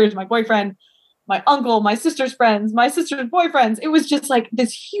sisters, my boyfriend, my uncle, my sister's friends, my sister's boyfriends. It was just like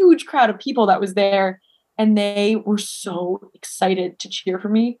this huge crowd of people that was there. And they were so excited to cheer for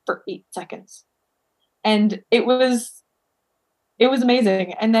me for 8 seconds. And it was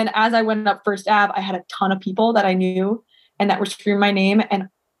amazing. And then as I went up First Ave, I had a ton of people that I knew and that were screaming my name. And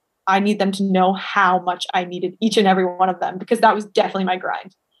I need them to know how much I needed each and every one of them, because that was definitely my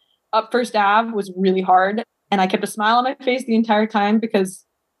grind. Up First Ave was really hard. And I kept a smile on my face the entire time, because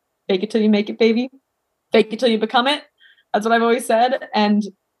fake it till you make it, baby. Fake it till you become it. That's what I've always said. And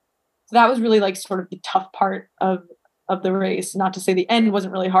so that was really like sort of the tough part of the race. Not to say the end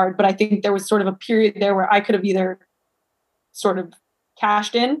wasn't really hard, but I think there was sort of a period there where I could have either sort of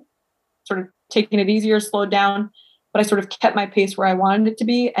cashed in, sort of taken it easier, slowed down, but I sort of kept my pace where I wanted it to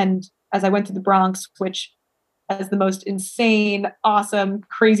be. And as I went through the Bronx, which has the most insane, awesome,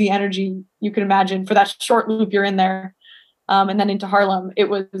 crazy energy you can imagine for that short loop you're in there, and then into Harlem, it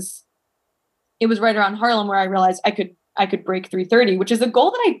was right around Harlem where I realized I could break 3:30, which is a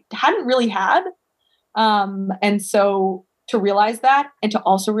goal that I hadn't really had. And so to realize that, and to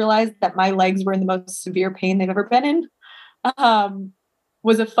also realize that my legs were in the most severe pain they've ever been in, um,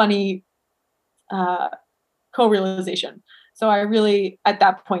 was a funny uh, co-realization. So I really, at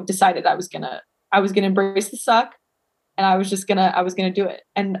that point, decided I was gonna embrace the suck, and I was gonna do it.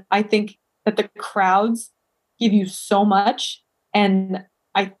 And I think that the crowds give you so much, and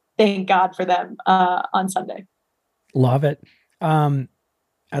I thank God for them on Sunday. Love it. Um,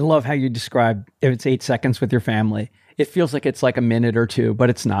 I love how you describe if it's 8 seconds with your family. It feels like it's like a minute or two, but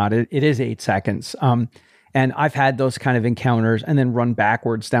it's not. It is 8 seconds. And I've had those kind of encounters and then run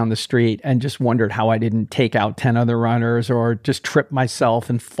backwards down the street and just wondered how I didn't take out 10 other runners or just trip myself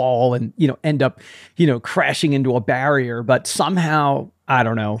and fall and, end up, crashing into a barrier. But somehow, I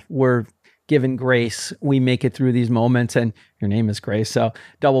don't know, we're given grace. We make it through these moments, and your name is Grace. So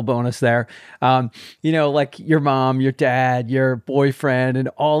double bonus there. Like your mom, your dad, your boyfriend, and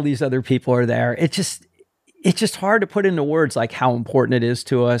all these other people are there. It's just hard to put into words like how important it is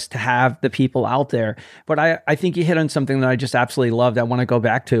to us to have the people out there. But I think you hit on something that I just absolutely loved. I want to go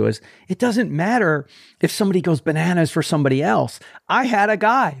back to is it doesn't matter if somebody goes bananas for somebody else. I had a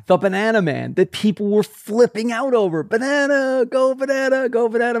guy, the banana man, that people were flipping out over. Banana, go banana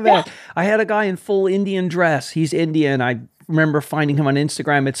man. I had a guy in full Indian dress. He's Indian. I remember finding him on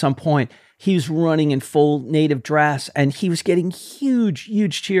Instagram at some point. He was running in full native dress and he was getting huge,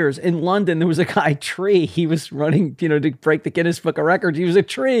 huge cheers. In London, there was a guy, Tree. He was running, to break the Guinness Book of Records. He was a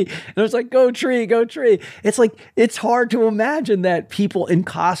tree. And I was like, go Tree, go Tree. It's like, it's hard to imagine that people in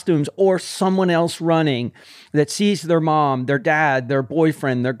costumes or someone else running that sees their mom, their dad, their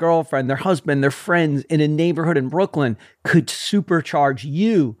boyfriend, their girlfriend, their husband, their friends in a neighborhood in Brooklyn could supercharge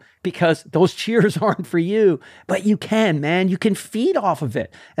you because those cheers aren't for you, but you can, man. You can feed off of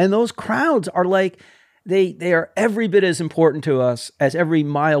it. And those crowds are like, they are every bit as important to us as every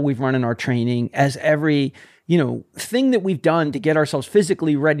mile we've run in our training, as every, thing that we've done to get ourselves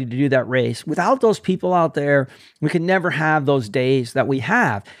physically ready to do that race. Without those people out there, we could never have those days that we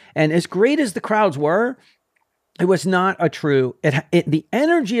have. And as great as the crowds were, it was not the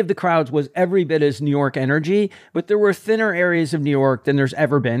energy of the crowds was every bit as New York energy, but there were thinner areas of New York than there's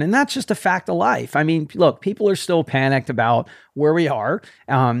ever been. And that's just a fact of life. I mean, look, people are still panicked about where we are,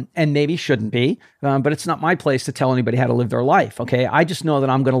 and maybe shouldn't be, but it's not my place to tell anybody how to live their life, okay? I just know that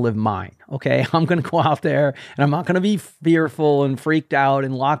I'm going to live mine, okay? I'm going to go out there and I'm not going to be fearful and freaked out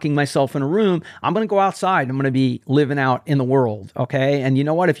and locking myself in a room. I'm going to go outside. I'm going to be living out in the world, okay? And you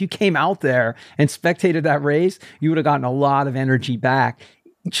know what? If you came out there and spectated that race, you would have gotten a lot of energy back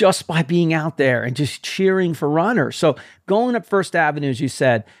just by being out there and just cheering for runners. So going up First Avenue, as you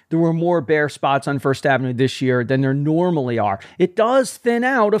said, there were more bare spots on First Avenue this year than there normally are. It does thin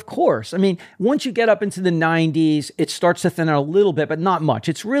out, of course. I mean, once you get up into the 90s, it starts to thin out a little bit, but not much.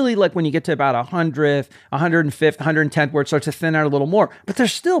 It's really like when you get to about 100th, 105th, 110th, where it starts to thin out a little more. But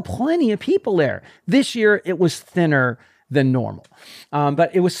there's still plenty of people there. This year, it was thinner than normal.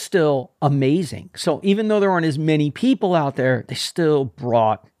 But it was still amazing. So even though there aren't as many people out there, they still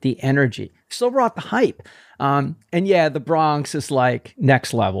brought the energy, still brought the hype. And yeah, the Bronx is like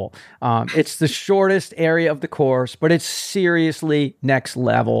next level. It's the shortest area of the course, but it's seriously next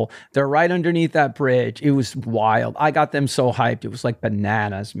level. They're right underneath that bridge. It was wild. I got them so hyped. It was like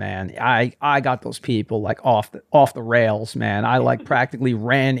bananas, man. I got those people like off the rails, man. I like practically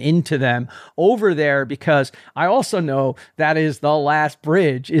ran into them over there because I also know that is the last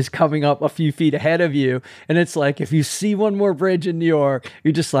bridge is coming up a few feet ahead of you. And it's like, if you see one more bridge in New York,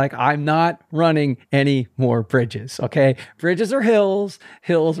 you're just like, I'm not running any more bridges. Okay. Bridges are hills.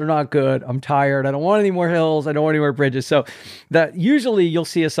 Hills are not good. I'm tired. I don't want any more hills. I don't want any more bridges. So that usually you'll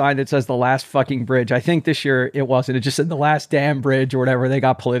see a sign that says the last fucking bridge. I think this year it wasn't. It just said the last damn bridge or whatever. They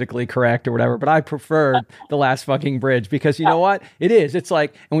got politically correct or whatever, but I preferred the last fucking bridge because you know what? It is. It's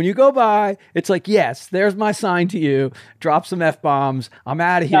like, and when you go by, it's like, yes, there's my sign to you. Drop some F-bombs. I'm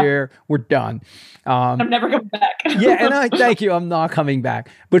out of here. We're done. I'm never coming back. Yeah. And I thank you. I'm not coming back.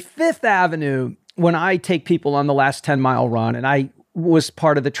 But Fifth Avenue, when I take people on the last 10-mile run, and I was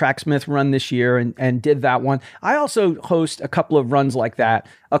part of the Tracksmith run this year and did that one. I also host a couple of runs like that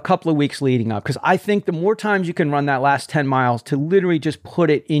a couple of weeks leading up because I think the more times you can run that last 10 miles to literally just put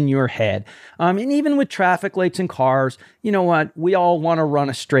it in your head. And even with traffic lights and cars, you know what? We all want to run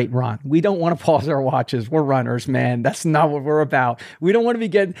a straight run. We don't want to pause our watches. We're runners, man. That's not what we're about. We don't want to be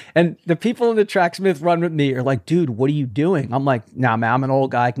getting, and the people in the Tracksmith run with me are like, dude, what are you doing? I'm like, nah, man, I'm an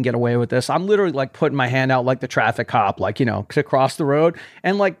old guy. I can get away with this. I'm literally like putting my hand out like the traffic cop, like, to cross the road.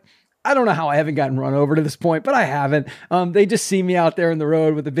 And like, I don't know how I haven't gotten run over to this point, but I haven't. They just see me out there in the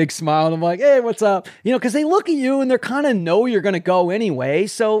road with a big smile and I'm like, hey, what's up? You know, because they look at you and they're kind of know you're going to go anyway.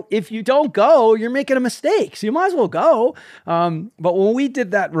 So if you don't go, you're making a mistake. So you might as well go. But when we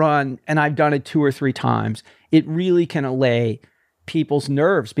did that run, and I've done it 2 or 3 times, it really can allay people's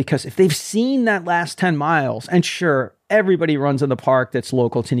nerves, because if they've seen that last 10 miles, and sure, everybody runs in the park that's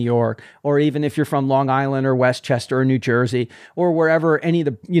local to New York, or even if you're from Long Island or Westchester or New Jersey or wherever, any of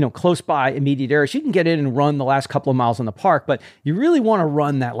the, you know, close by immediate areas, you can get in and run the last couple of miles in the park. But you really want to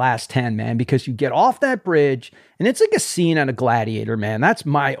run that last 10, man, because you get off that bridge and it's like a scene at a Gladiator, man. That's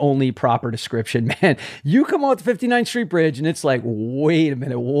my only proper description, man. You come off the 59th Street Bridge and it's like, wait a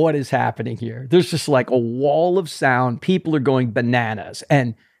minute, what is happening here? There's just like a wall of sound. People are going bananas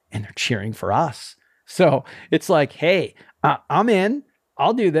and they're cheering for us. So it's like, hey, I'm in.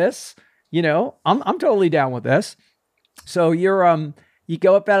 I'll do this. You know, I'm totally down with this. So you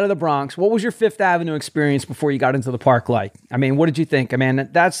go up out of the Bronx. What was your Fifth Avenue experience before you got into the park like? I mean, what did you think? I mean,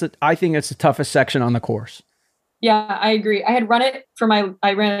 I think it's the toughest section on the course. Yeah, I agree. I had run it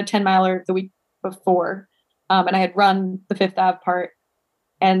I ran a 10 miler the week before, and I had run the Fifth Ave part.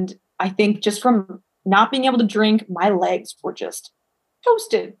 And I think just from not being able to drink, my legs were just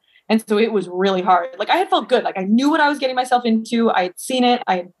toasted. And so it was really hard. Like, I had felt good. Like, I knew what I was getting myself into. I had seen it.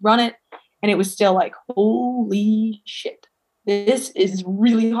 I had run it. And it was still like, holy shit, this is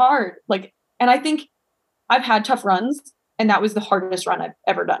really hard. Like, and I think I've had tough runs, and that was the hardest run I've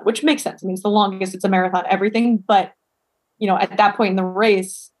ever done, which makes sense. I mean, it's the longest, it's a marathon, everything. But, you know, at that point in the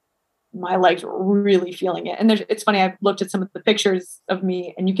race, my legs were really feeling it. And it's funny, I've looked at some of the pictures of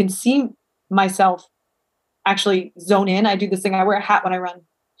me, and you can see myself actually zone in. I do this thing. I wear a hat when I run.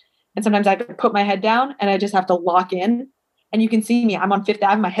 And sometimes I have to put my head down and I just have to lock in, and you can see me. I'm on Fifth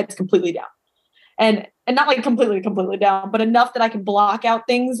Ave. My head's completely down, and not like completely down, but enough that I can block out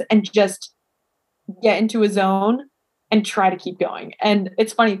things and just get into a zone and try to keep going. And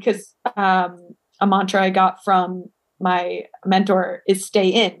it's funny because a mantra I got from my mentor is stay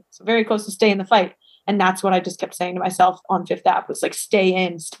in. So very close to stay in the fight. And that's what I just kept saying to myself on Fifth Ave was like, stay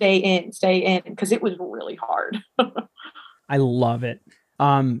in, stay in, stay in. Because it was really hard. I love it.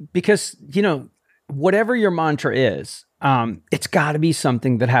 Because, you know, whatever your mantra is, it's got to be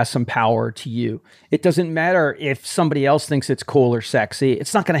something that has some power to you. It doesn't matter if somebody else thinks it's cool or sexy.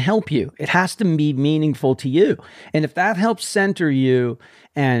 It's not going to help you. It has to be meaningful to you. And if that helps center you,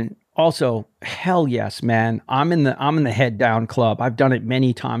 and also, hell yes, man, I'm in the head down club. I've done it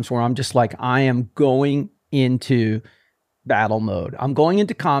many times where I'm just like, I am going into battle mode. I'm going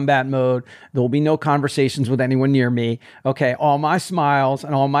into combat mode. There will be no conversations with anyone near me. Okay. All my smiles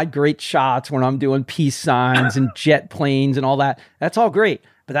and all my great shots when I'm doing peace signs and jet planes and all that. That's all great.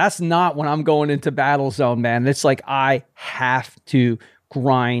 But that's not when I'm going into battle zone, man. It's like, I have to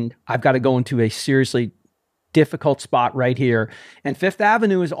grind. I've got to go into a seriously difficult spot right here. And Fifth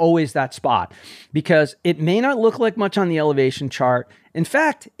Avenue is always that spot, because it may not look like much on the elevation chart. In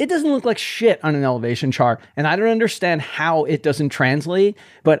fact, it doesn't look like shit on an elevation chart. And I don't understand how it doesn't translate,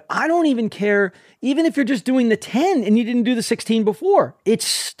 but I don't even care. Even if you're just doing the 10 and you didn't do the 16 before, it's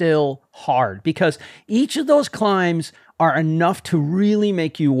still hard, because each of those climbs are enough to really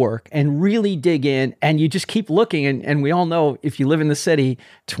make you work and really dig in. And you just keep looking. And we all know, if you live in the city,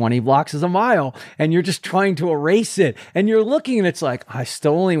 20 blocks is a mile, and you're just trying to erase it. And you're looking and it's like, I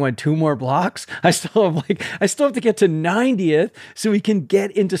still only went 2 more blocks. I still have to get to 90th so we can get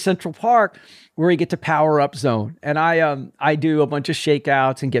into Central Park, where we get to power up zone. And I do a bunch of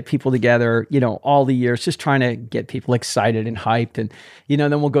shakeouts and get people together, you know, all the years, just trying to get people excited and hyped. And, you know,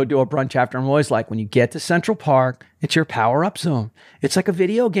 then we'll go do a brunch after. I'm always like, when you get to Central Park, it's your power up zone. It's like a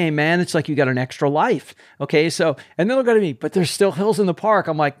video game, man. It's like you got an extra life. Okay. So, and then they'll go to me, but there's still hills in the park.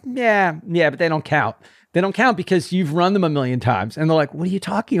 I'm like, yeah, but they don't count. They don't count because you've run them a million times. And they're like, what are you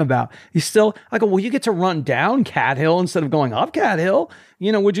talking about? I go, well, you get to run down Cat Hill instead of going up Cat Hill.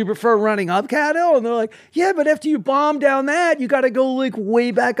 You know, would you prefer running up Cat Hill? And they're like, yeah, but after you bomb down that, you got to go like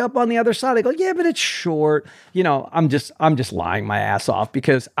way back up on the other side. I go, yeah, but it's short. You know, I'm just lying my ass off,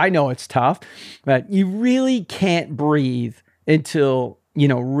 because I know it's tough, but you really can't breathe until, you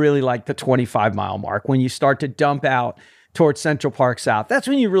know, really like the 25-mile mark, when you start to dump out towards Central Park South. That's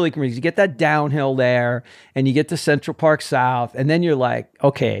when you really can breathe. You get that downhill there and you get to Central Park South, and then you're like,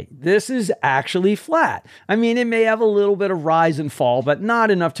 okay, this is actually flat. I mean, it may have a little bit of rise and fall, but not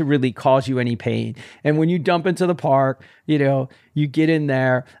enough to really cause you any pain. And when you dump into the park, you know, you get in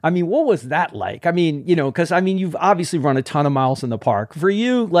there. I mean, what was that like? I mean, you know, because I mean, you've obviously run a ton of miles in the park. For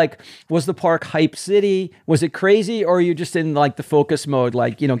you, like, was the park hype city? Was it crazy? Or are you just in like the focus mode?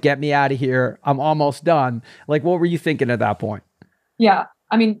 Like, you know, get me out of here. I'm almost done. Like, what were you thinking at that point? Yeah,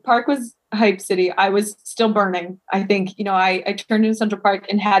 I mean, Park was hype city. I was still burning. I think, I turned into Central Park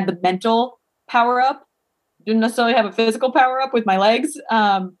and had the mental power up. Didn't necessarily have a physical power up with my legs,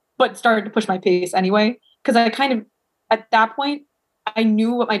 but started to push my pace anyway. Because I kind of, at that point, I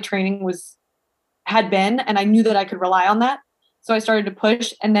knew what my training had been, and I knew that I could rely on that. So I started to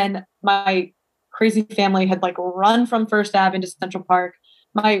push, and then my crazy family had like run from First Ave into Central Park.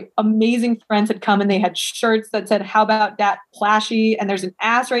 My amazing friends had come and they had shirts that said, "How about that Plashy?" And there's an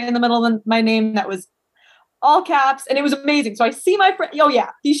ass right in the middle of my name that was all caps, and it was amazing. So I see my friend. Oh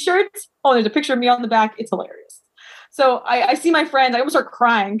yeah, these shirts. Oh, there's a picture of me on the back. It's hilarious. So I see my friends. I almost start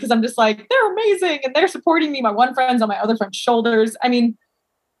crying because I'm just like, they're amazing and they're supporting me. My one friend's on my other friend's shoulders. I mean,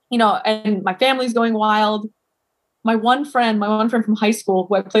 and my family's going wild. My one friend from high school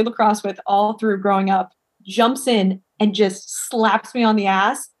who I played lacrosse with all through growing up, jumps in and just slaps me on the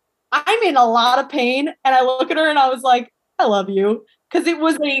ass. I'm in a lot of pain. And I look at her and I was like, I love you. Because it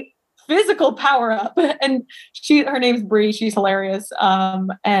was a physical power up. And her name's Bree. She's hilarious.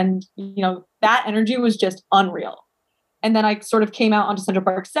 And that energy was just unreal. And then I sort of came out onto Central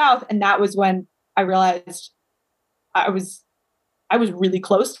Park South. And that was when I realized I was really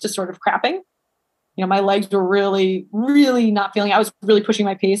close to sort of crapping. My legs were really, really not feeling. I was really pushing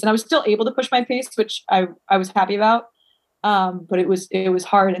my pace, and I was still able to push my pace, which I was happy about. But it was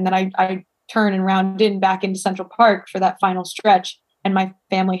hard. And then I turned and rounded in back into Central Park for that final stretch, and my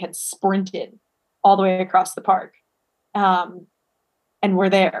family had sprinted all the way across the park, and we're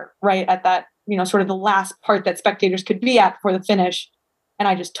there right at that sort of the last part that spectators could be at before the finish. And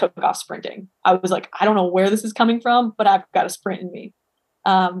I just took off sprinting. I was like, I don't know where this is coming from, but I've got a sprint in me.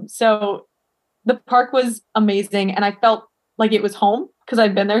 So the park was amazing, and I felt like it was home because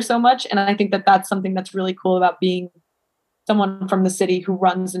I've been there so much. And I think that that's something that's really cool about being someone from the city who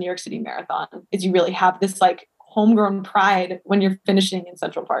runs the New York City Marathon, is you really have this like homegrown pride when you're finishing in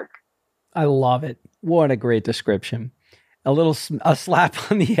Central Park. I love it. What a great description. A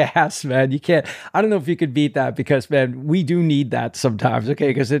slap on the ass, man. You can't, I don't know if you could beat that, because, man, we do need that sometimes, okay?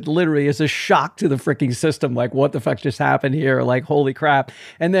 Because it literally is a shock to the freaking system. Like, what the fuck just happened here? Like, holy crap.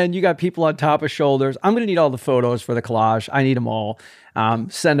 And then you got people on top of shoulders. I'm going to need all the photos for the collage. I need them all.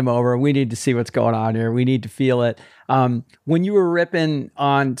 Send them over. We need to see what's going on here. We need to feel it. When you were ripping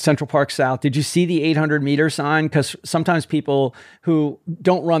on Central Park South, did you see the 800-meter sign? Because sometimes people who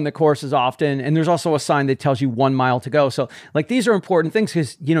don't run the courses often, and there's also a sign that tells you 1 mile to go. So like, these are important things,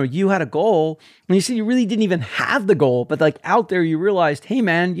 because, you had a goal, and you see you really didn't even have the goal, but like out there you realized, hey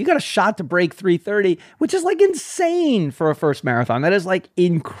man, you got a shot to break 3:30, which is like insane for a first marathon. That is like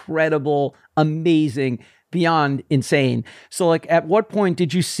incredible, amazing, beyond insane. So like, at what point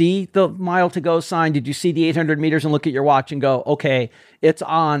did you see the mile to go sign? Did you see the 800 meters and look at your watch and go, okay, it's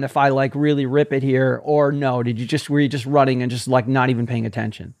on if I like really rip it here? Or no, were you just running and just like not even paying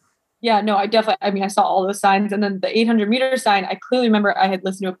attention? Yeah, no, I saw all those signs. And then the 800-meter sign, I clearly remember I had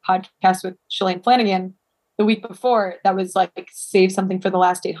listened to a podcast with Shalane Flanagan the week before that was like, save something for the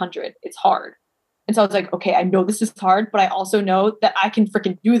last 800. It's hard. And so I was like, okay, I know this is hard, but I also know that I can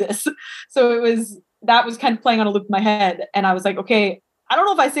freaking do this. So that was kind of playing on a loop in my head. And I was like, okay, I don't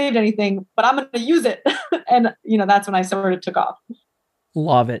know if I saved anything, but I'm going to use it. And, that's when I sort of took off.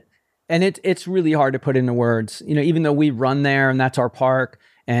 Love it. And it's really hard to put into words, even though we run there and that's our park.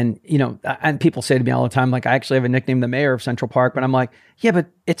 And, and people say to me all the time, like, I actually have a nickname, the mayor of Central Park, but I'm like, yeah, but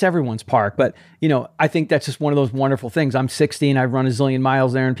it's everyone's park. But, I think that's just one of those wonderful things. I'm 60 and I've run a zillion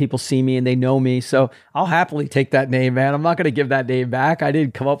miles there, and people see me and they know me. So I'll happily take that name, man. I'm not going to give that name back. I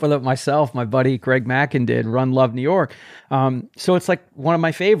didn't come up with it myself. My buddy Greg Mackin did, Run Love New York. So it's like one of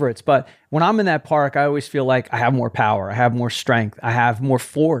my favorites. But when I'm in that park, I always feel like I have more power. I have more strength. I have more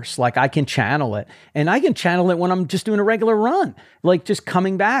force. Like, I can channel it. And I can channel it when I'm just doing a regular run, like just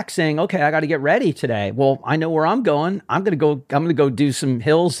coming back saying, okay, I got to get ready today. Well, I know where I'm going. I'm going to go do some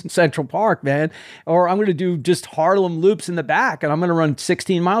hills in Central Park, man. Or I'm going to do just Harlem loops in the back, and I'm going to run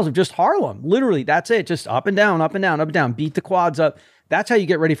 16 miles of just Harlem. Literally, that's it. Just up and down, up and down, up and down. Beat the quads up. That's how you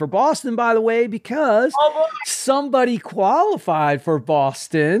get ready for Boston, by the way, because somebody qualified for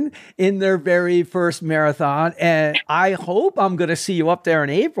Boston in their very first marathon. And I hope I'm going to see you up there in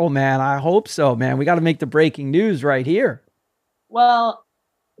April, man. I hope so, man. We got to make the breaking news right here. Well,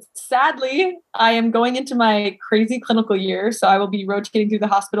 sadly, I am going into my crazy clinical year. So I will be rotating through the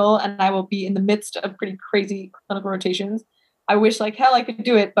hospital, and I will be in the midst of pretty crazy clinical rotations. I wish like hell I could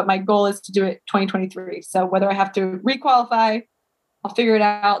do it, but my goal is to do it 2023. So whether I have to requalify, I'll figure it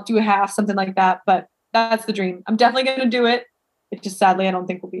out, do a half, something like that. But that's the dream. I'm definitely going to do it. It just, sadly, I don't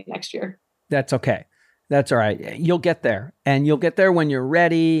think will be next year. That's okay. That's all right. You'll get there, and you'll get there when you're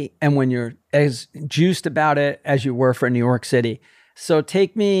ready and when you're as juiced about it as you were for New York City. So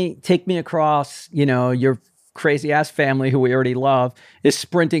take me across, your crazy ass family who we already love is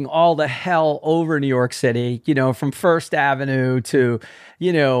sprinting all the hell over New York City, from First Avenue to,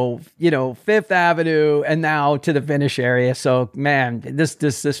 Fifth Avenue and now to the finish area. So man,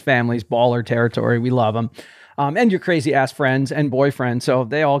 this family's baller territory. We love them. And your crazy ass friends and boyfriends. So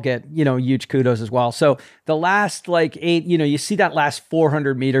they all get, huge kudos as well. So the last like eight, you see that last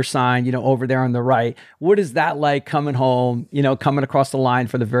 400-meter sign, over there on the right. What is that like coming home, coming across the line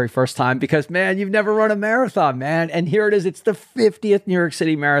for the very first time? Because man, you've never run a marathon, man. And here it is. It's the 50th New York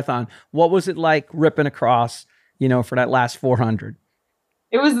City Marathon. What was it like ripping across, for that last 400?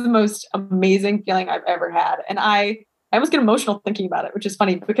 It was the most amazing feeling I've ever had. And I almost get emotional thinking about it, which is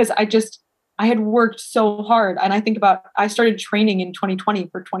funny because I had worked so hard. And I started training in 2020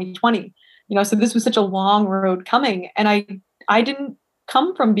 for 2020, so this was such a long road coming. And I didn't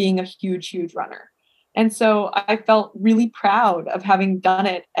come from being a huge, huge runner. And so I felt really proud of having done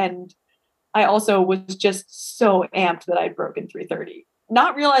it. And I also was just so amped that I'd broken 3:30,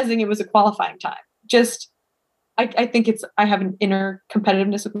 not realizing it was a qualifying time. I think I have an inner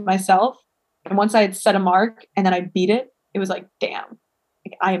competitiveness with myself. And once I had set a mark and then I beat it, it was like, damn.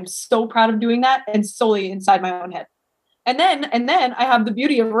 I am so proud of doing that and solely inside my own head. And then I have the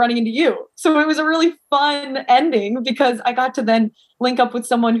beauty of running into you. So it was a really fun ending because I got to then link up with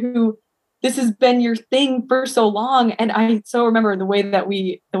someone who this has been your thing for so long. And I so remember the way that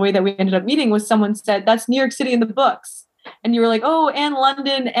we ended up meeting was someone said, that's New York City in the books. And you were like, oh, and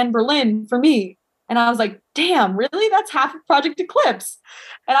London and Berlin for me. And I was like, damn, really? That's half of Project Eclipse.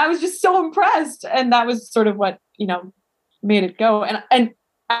 And I was just so impressed. And that was sort of what, made it go. And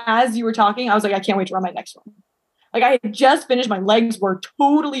as you were talking, I was like, I can't wait to run my next one. Like I had just finished. My legs were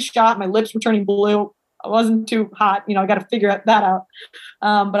totally shot. My lips were turning blue. I wasn't too hot. I got to figure that out.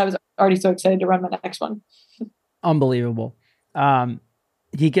 But I was already so excited to run my next one. Unbelievable.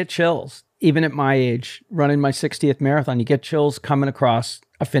 You get chills. Even at my age, running my 60th marathon, you get chills coming across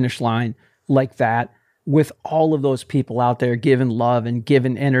a finish line like that with all of those people out there giving love and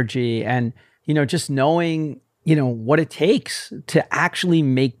giving energy and, just knowing what it takes to actually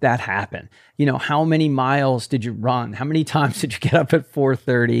make that happen. How many miles did you run? How many times did you get up at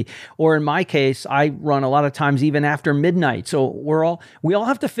 4:30? Or in my case, I run a lot of times even after midnight. So we all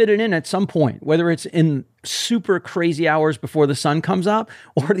have to fit it in at some point, whether it's in super crazy hours before the sun comes up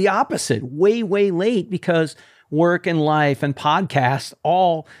or the opposite, way, way late because work and life and podcasts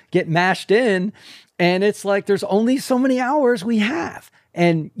all get mashed in. And it's like, there's only so many hours we have.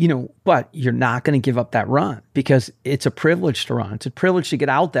 And, but you're not going to give up that run because it's a privilege to run. It's a privilege to get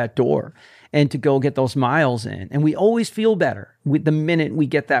out that door and to go get those miles in. And we always feel better with the minute we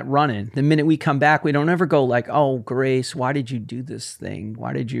get that run in. The minute we come back, we don't ever go like, oh, Grace, why did you do this thing?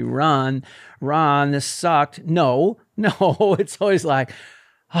 Why did you run? Ron, this sucked. No, it's always like,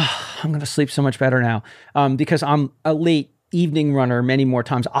 oh, I'm going to sleep so much better now because I'm a late evening runner many more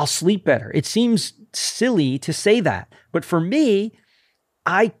times. I'll sleep better. It seems silly to say that. But for me,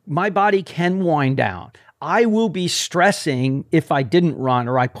 my body can wind down. I will be stressing if I didn't run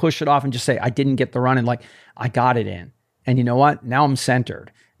or I push it off and just say, I didn't get the run in. Like I got it in. And you know what? Now I'm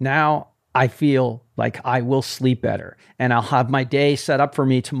centered. Now I feel like I will sleep better and I'll have my day set up for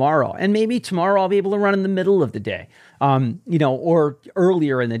me tomorrow. And maybe tomorrow I'll be able to run in the middle of the day, or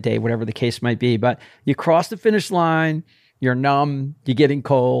earlier in the day, whatever the case might be. But you cross the finish line, you're numb, you're getting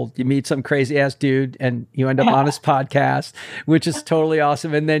cold, you meet some crazy ass dude and you end up on his podcast, which is totally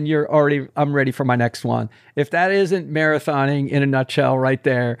awesome. And then I'm ready for my next one. If that isn't marathoning in a nutshell right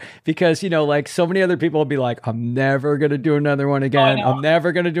there, because, like so many other people will be like, I'm never going to do another one again. I'm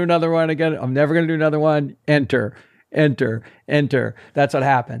never going to do another one again. I'm never going to do another one. Enter. That's what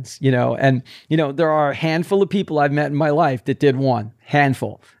happens, and, there are a handful of people I've met in my life that did one.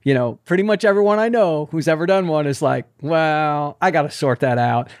 Handful, pretty much everyone I know who's ever done one is like, well, I got to sort that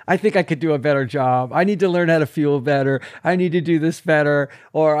out. I think I could do a better job. I need to learn how to fuel better. I need to do this better,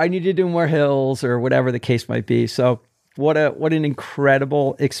 or I need to do more hills or whatever the case might be. So what an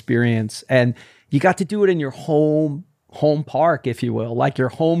incredible experience. And you got to do it in your home park, if you will, like your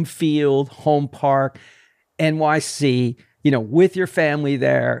home field, home park, NYC, with your family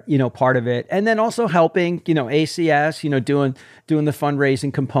there, part of it. And then also helping, ACS, doing the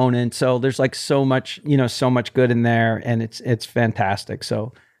fundraising component. So there's like so much good in there and it's fantastic.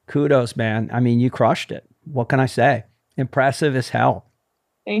 So kudos, man. I mean, you crushed it. What can I say? Impressive as hell.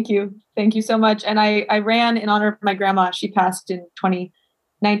 Thank you. Thank you so much. And I ran in honor of my grandma. She passed in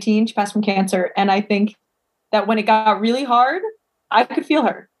 2019. She passed from cancer. And I think that when it got really hard, I could feel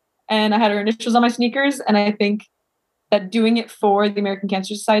her. And I had her initials on my sneakers. And I think that doing it for the American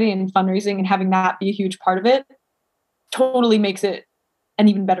Cancer Society and fundraising and having that be a huge part of it totally makes it an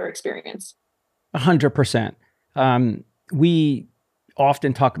even better experience. 100%. We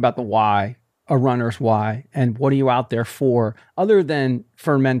often talk about the why, a runner's why, and what are you out there for, other than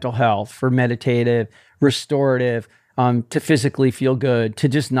for mental health, for meditative, restorative, to physically feel good, to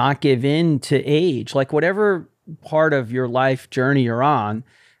just not give in to age, like whatever part of your life journey you're on,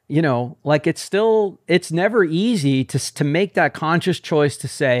 like it's never easy to make that conscious choice to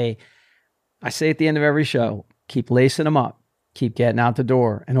say, I say at the end of every show, keep lacing them up, keep getting out the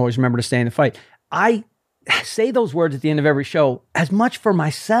door, and always remember to stay in the fight. I say those words at the end of every show as much for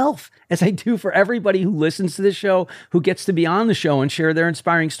myself as I do for everybody who listens to this show, who gets to be on the show and share their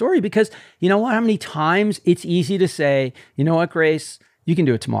inspiring story. Because you know what? How many times it's easy to say, you know what, Grace, you can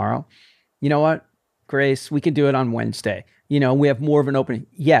do it tomorrow. You know what, Grace, we can do it on Wednesday. We have more of an opening.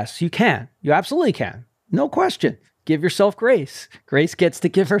 Yes, you can. You absolutely can. No question. Give yourself grace. Grace gets to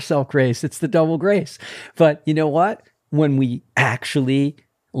give herself grace. It's the double grace. But you know what? When we actually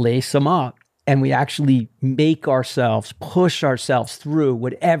lace them up, and we actually make ourselves, push ourselves through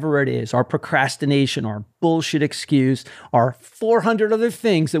whatever it is, our procrastination, our bullshit excuse, our 400 other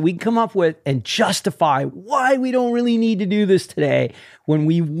things that we can come up with and justify why we don't really need to do this today. When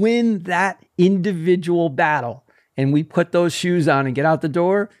we win that individual battle and we put those shoes on and get out the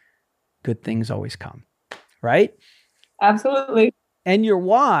door, good things always come, right? Absolutely. And your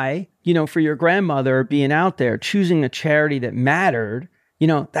why, for your grandmother being out there, choosing a charity that mattered,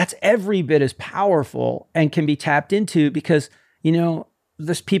 that's every bit as powerful and can be tapped into because,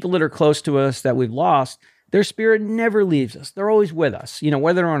 there's people that are close to us that we've lost, their spirit never leaves us. They're always with us,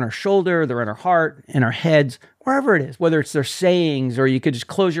 whether they're on our shoulder, they're in our heart, in our heads, wherever it is, whether it's their sayings or you could just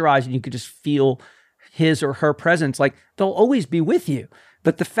close your eyes and you could just feel his or her presence, like they'll always be with you.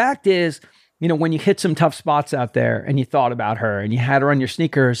 But the fact is, when you hit some tough spots out there and you thought about her and you had her on your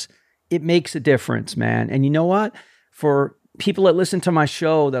sneakers, it makes a difference, man. And you know what? For people that listen to my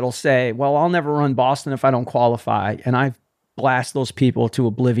show that'll say, well, I'll never run Boston if I don't qualify. And I blast those people to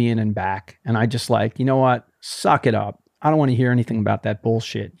oblivion and back. And I just like, you know what? Suck it up. I don't want to hear anything about that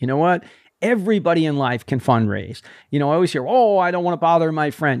bullshit. You know what? Everybody in life can fundraise. I always hear, oh, I don't want to bother my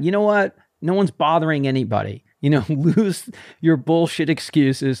friend. You know what? No one's bothering anybody. Lose your bullshit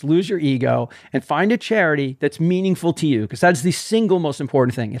excuses, lose your ego, and find a charity that's meaningful to you, because that's the single most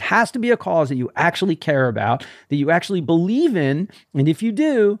important thing. It has to be a cause that you actually care about, that you actually believe in. And if you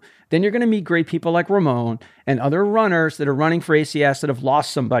do, then you're going to meet great people like Ramon and other runners that are running for ACS that have lost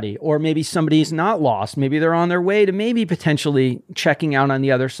somebody, or maybe somebody's not lost. Maybe they're on their way to maybe potentially checking out on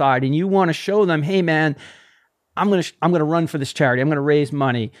the other side. And you want to show them, hey, man, I'm going to run for this charity. I'm going to raise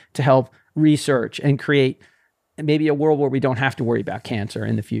money to help research and create maybe a world where we don't have to worry about cancer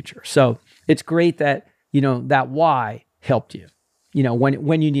in the future. So it's great that, that why helped you,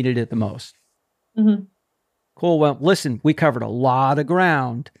 when you needed it the most. Mm-hmm. Cool. Well, listen, we covered a lot of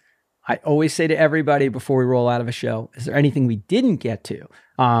ground. I always say to everybody before we roll out of a show, is there anything we didn't get to,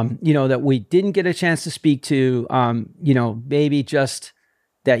 that we didn't get a chance to speak to, maybe just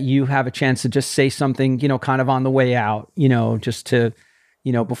that you have a chance to just say something, kind of on the way out, just to,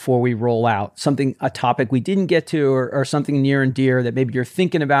 before we roll out, a topic we didn't get to, or something near and dear that maybe you're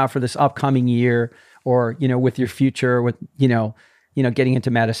thinking about for this upcoming year, or, with your future, with, getting into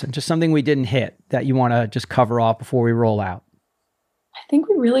medicine, just something we didn't hit that you want to just cover off before we roll out. I think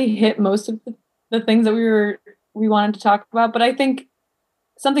we really hit most of the things that we wanted to talk about, but I think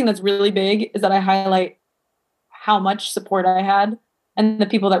something that's really big is that I highlight how much support I had and the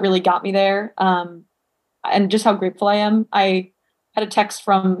people that really got me there. And just how grateful I am. I had a text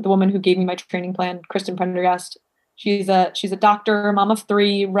from the woman who gave me my training plan, Kristen Prendergast. She's a doctor, mom of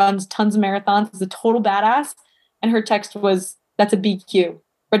 3, runs tons of marathons, is a total badass. And her text was, that's a BQ.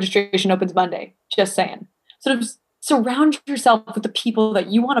 Registration opens Monday. Just saying. Sort of surround yourself with the people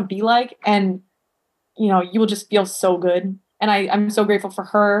that you want to be like, and you will just feel so good. And I'm so grateful for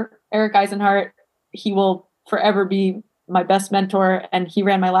her. Eric Eisenhart, he will forever be my best mentor. And he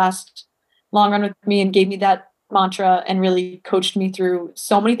ran my last long run with me and gave me that mantra and really coached me through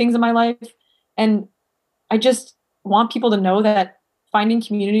so many things in my life. And I just want people to know that finding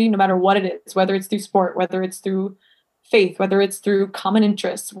community, no matter what it is, whether it's through sport, whether it's through faith, whether it's through common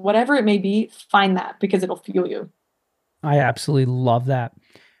interests, whatever it may be, find that, because it'll fuel you. I absolutely love that.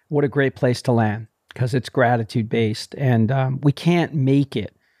 What a great place to land, because it's gratitude based. And we can't make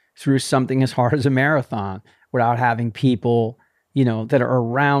it through something as hard as a marathon without having people that are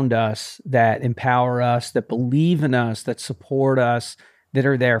around us, that empower us, that believe in us, that support us, that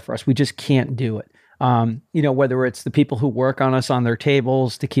are there for us. We just can't do it. Whether it's the people who work on us on their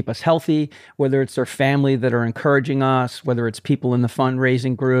tables to keep us healthy, whether it's their family that are encouraging us, whether it's people in the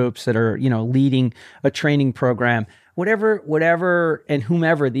fundraising groups that are, leading a training program, whatever and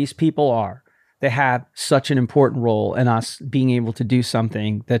whomever these people are, they have such an important role in us being able to do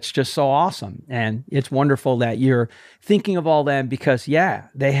something that's just so awesome. And it's wonderful that you're thinking of all them because, yeah,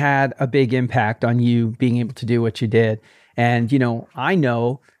 they had a big impact on you being able to do what you did. And, I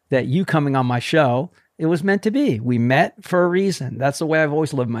know that you coming on my show, it was meant to be. We met for a reason. That's the way I've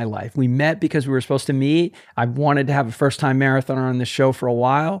always lived my life. We met because we were supposed to meet. I wanted to have a first-time marathoner on the show for a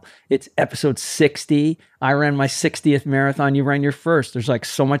while. It's episode 60. I ran my 60th marathon. You ran your first. There's like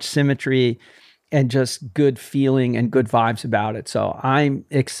so much symmetry and just good feeling and good vibes about it. So I'm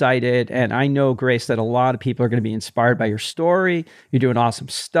excited. And I know, Grace, that a lot of people are going to be inspired by your story. You're doing awesome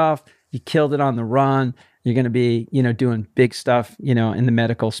stuff. You killed it on the run. You're going to be, doing big stuff, in the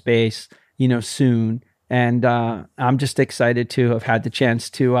medical space, soon. And I'm just excited to have had the chance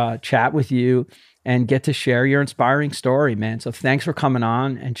to chat with you and get to share your inspiring story, man. So thanks for coming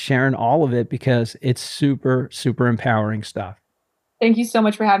on and sharing all of it because it's super, super empowering stuff. Thank you so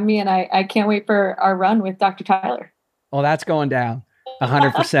much for having me. And I can't wait for our run with Dr. Tyler. Oh, that's going down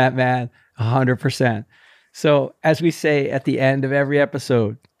 100%, man. 100%. So as we say at the end of every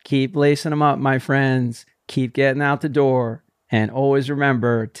episode, keep lacing them up, my friends. Keep getting out the door. And always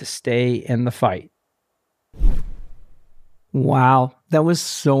remember to stay in the fight. Wow, that was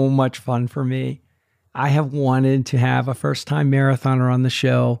so much fun for me. I have wanted to have a first-time marathoner on the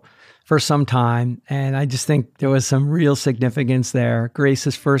show for some time, and I just think there was some real significance there.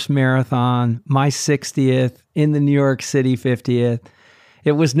 Grace's first marathon, my 60th, in the New York City 50th.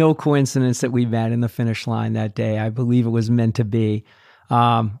 It was no coincidence that we met in the finish line that day. I believe it was meant to be.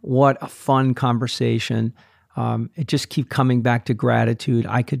 What a fun conversation. It just kept coming back to gratitude.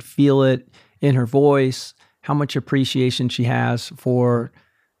 I could feel it in her voice, how much appreciation she has for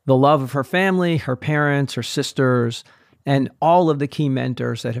the love of her family, her parents, her sisters, and all of the key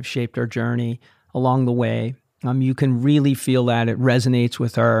mentors that have shaped her journey along the way. You can really feel that it resonates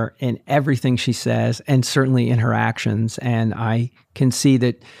with her in everything she says and certainly in her actions. And I can see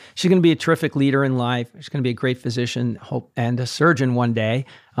that she's going to be a terrific leader in life. She's going to be a great physician and a surgeon one day.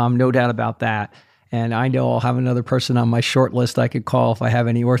 No doubt about that. And I know I'll have another person on my short list I could call if I have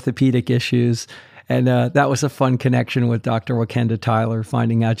any orthopedic issues. And that was a fun connection with Dr. Wakenda Tyler,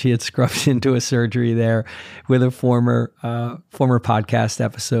 finding out she had scrubbed into a surgery there with a former podcast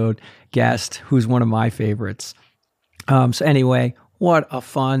episode guest who's one of my favorites. So anyway, what a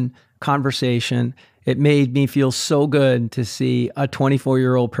fun conversation. It made me feel so good to see a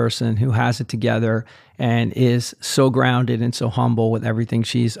 24-year-old person who has it together and is so grounded and so humble with everything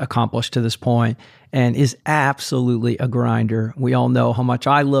she's accomplished to this point and is absolutely a grinder. We all know how much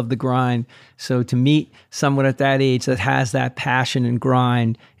I love the grind. So to meet someone at that age that has that passion and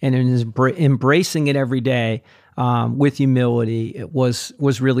grind and is embracing it every day with humility, it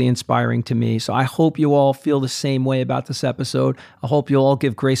was really inspiring to me. So I hope you all feel the same way about this episode. I hope you all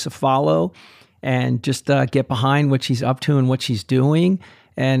give Grace a follow and just get behind what she's up to and what she's doing.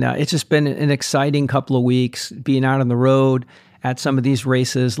 And it's just been an exciting couple of weeks being out on the road at some of these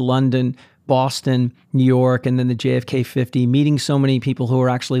races, London, Boston, New York, and then the JFK 50, meeting so many people who are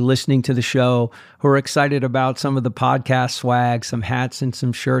actually listening to the show, who are excited about some of the podcast swag, some hats and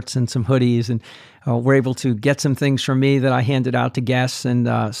some shirts and some hoodies. And we're able to get some things from me that I handed out to guests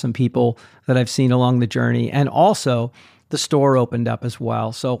and some people that I've seen along the journey. And also, the store opened up as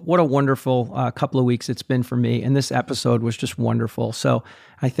well. So what a wonderful couple of weeks it's been for me. And this episode was just wonderful. So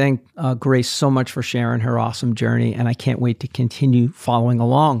I thank Grace so much for sharing her awesome journey. And I can't wait to continue following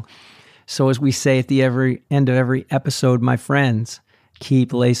along. So as we say at the end of every episode, my friends,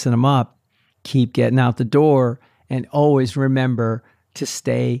 keep lacing them up, keep getting out the door, and always remember to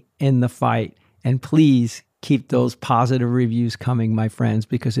stay in the fight. And please keep those positive reviews coming, my friends,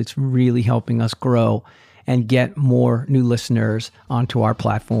 because it's really helping us grow and get more new listeners onto our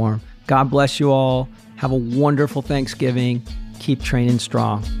platform. God bless you all. Have a wonderful Thanksgiving. Keep training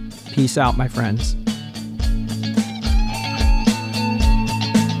strong. Peace out, my friends.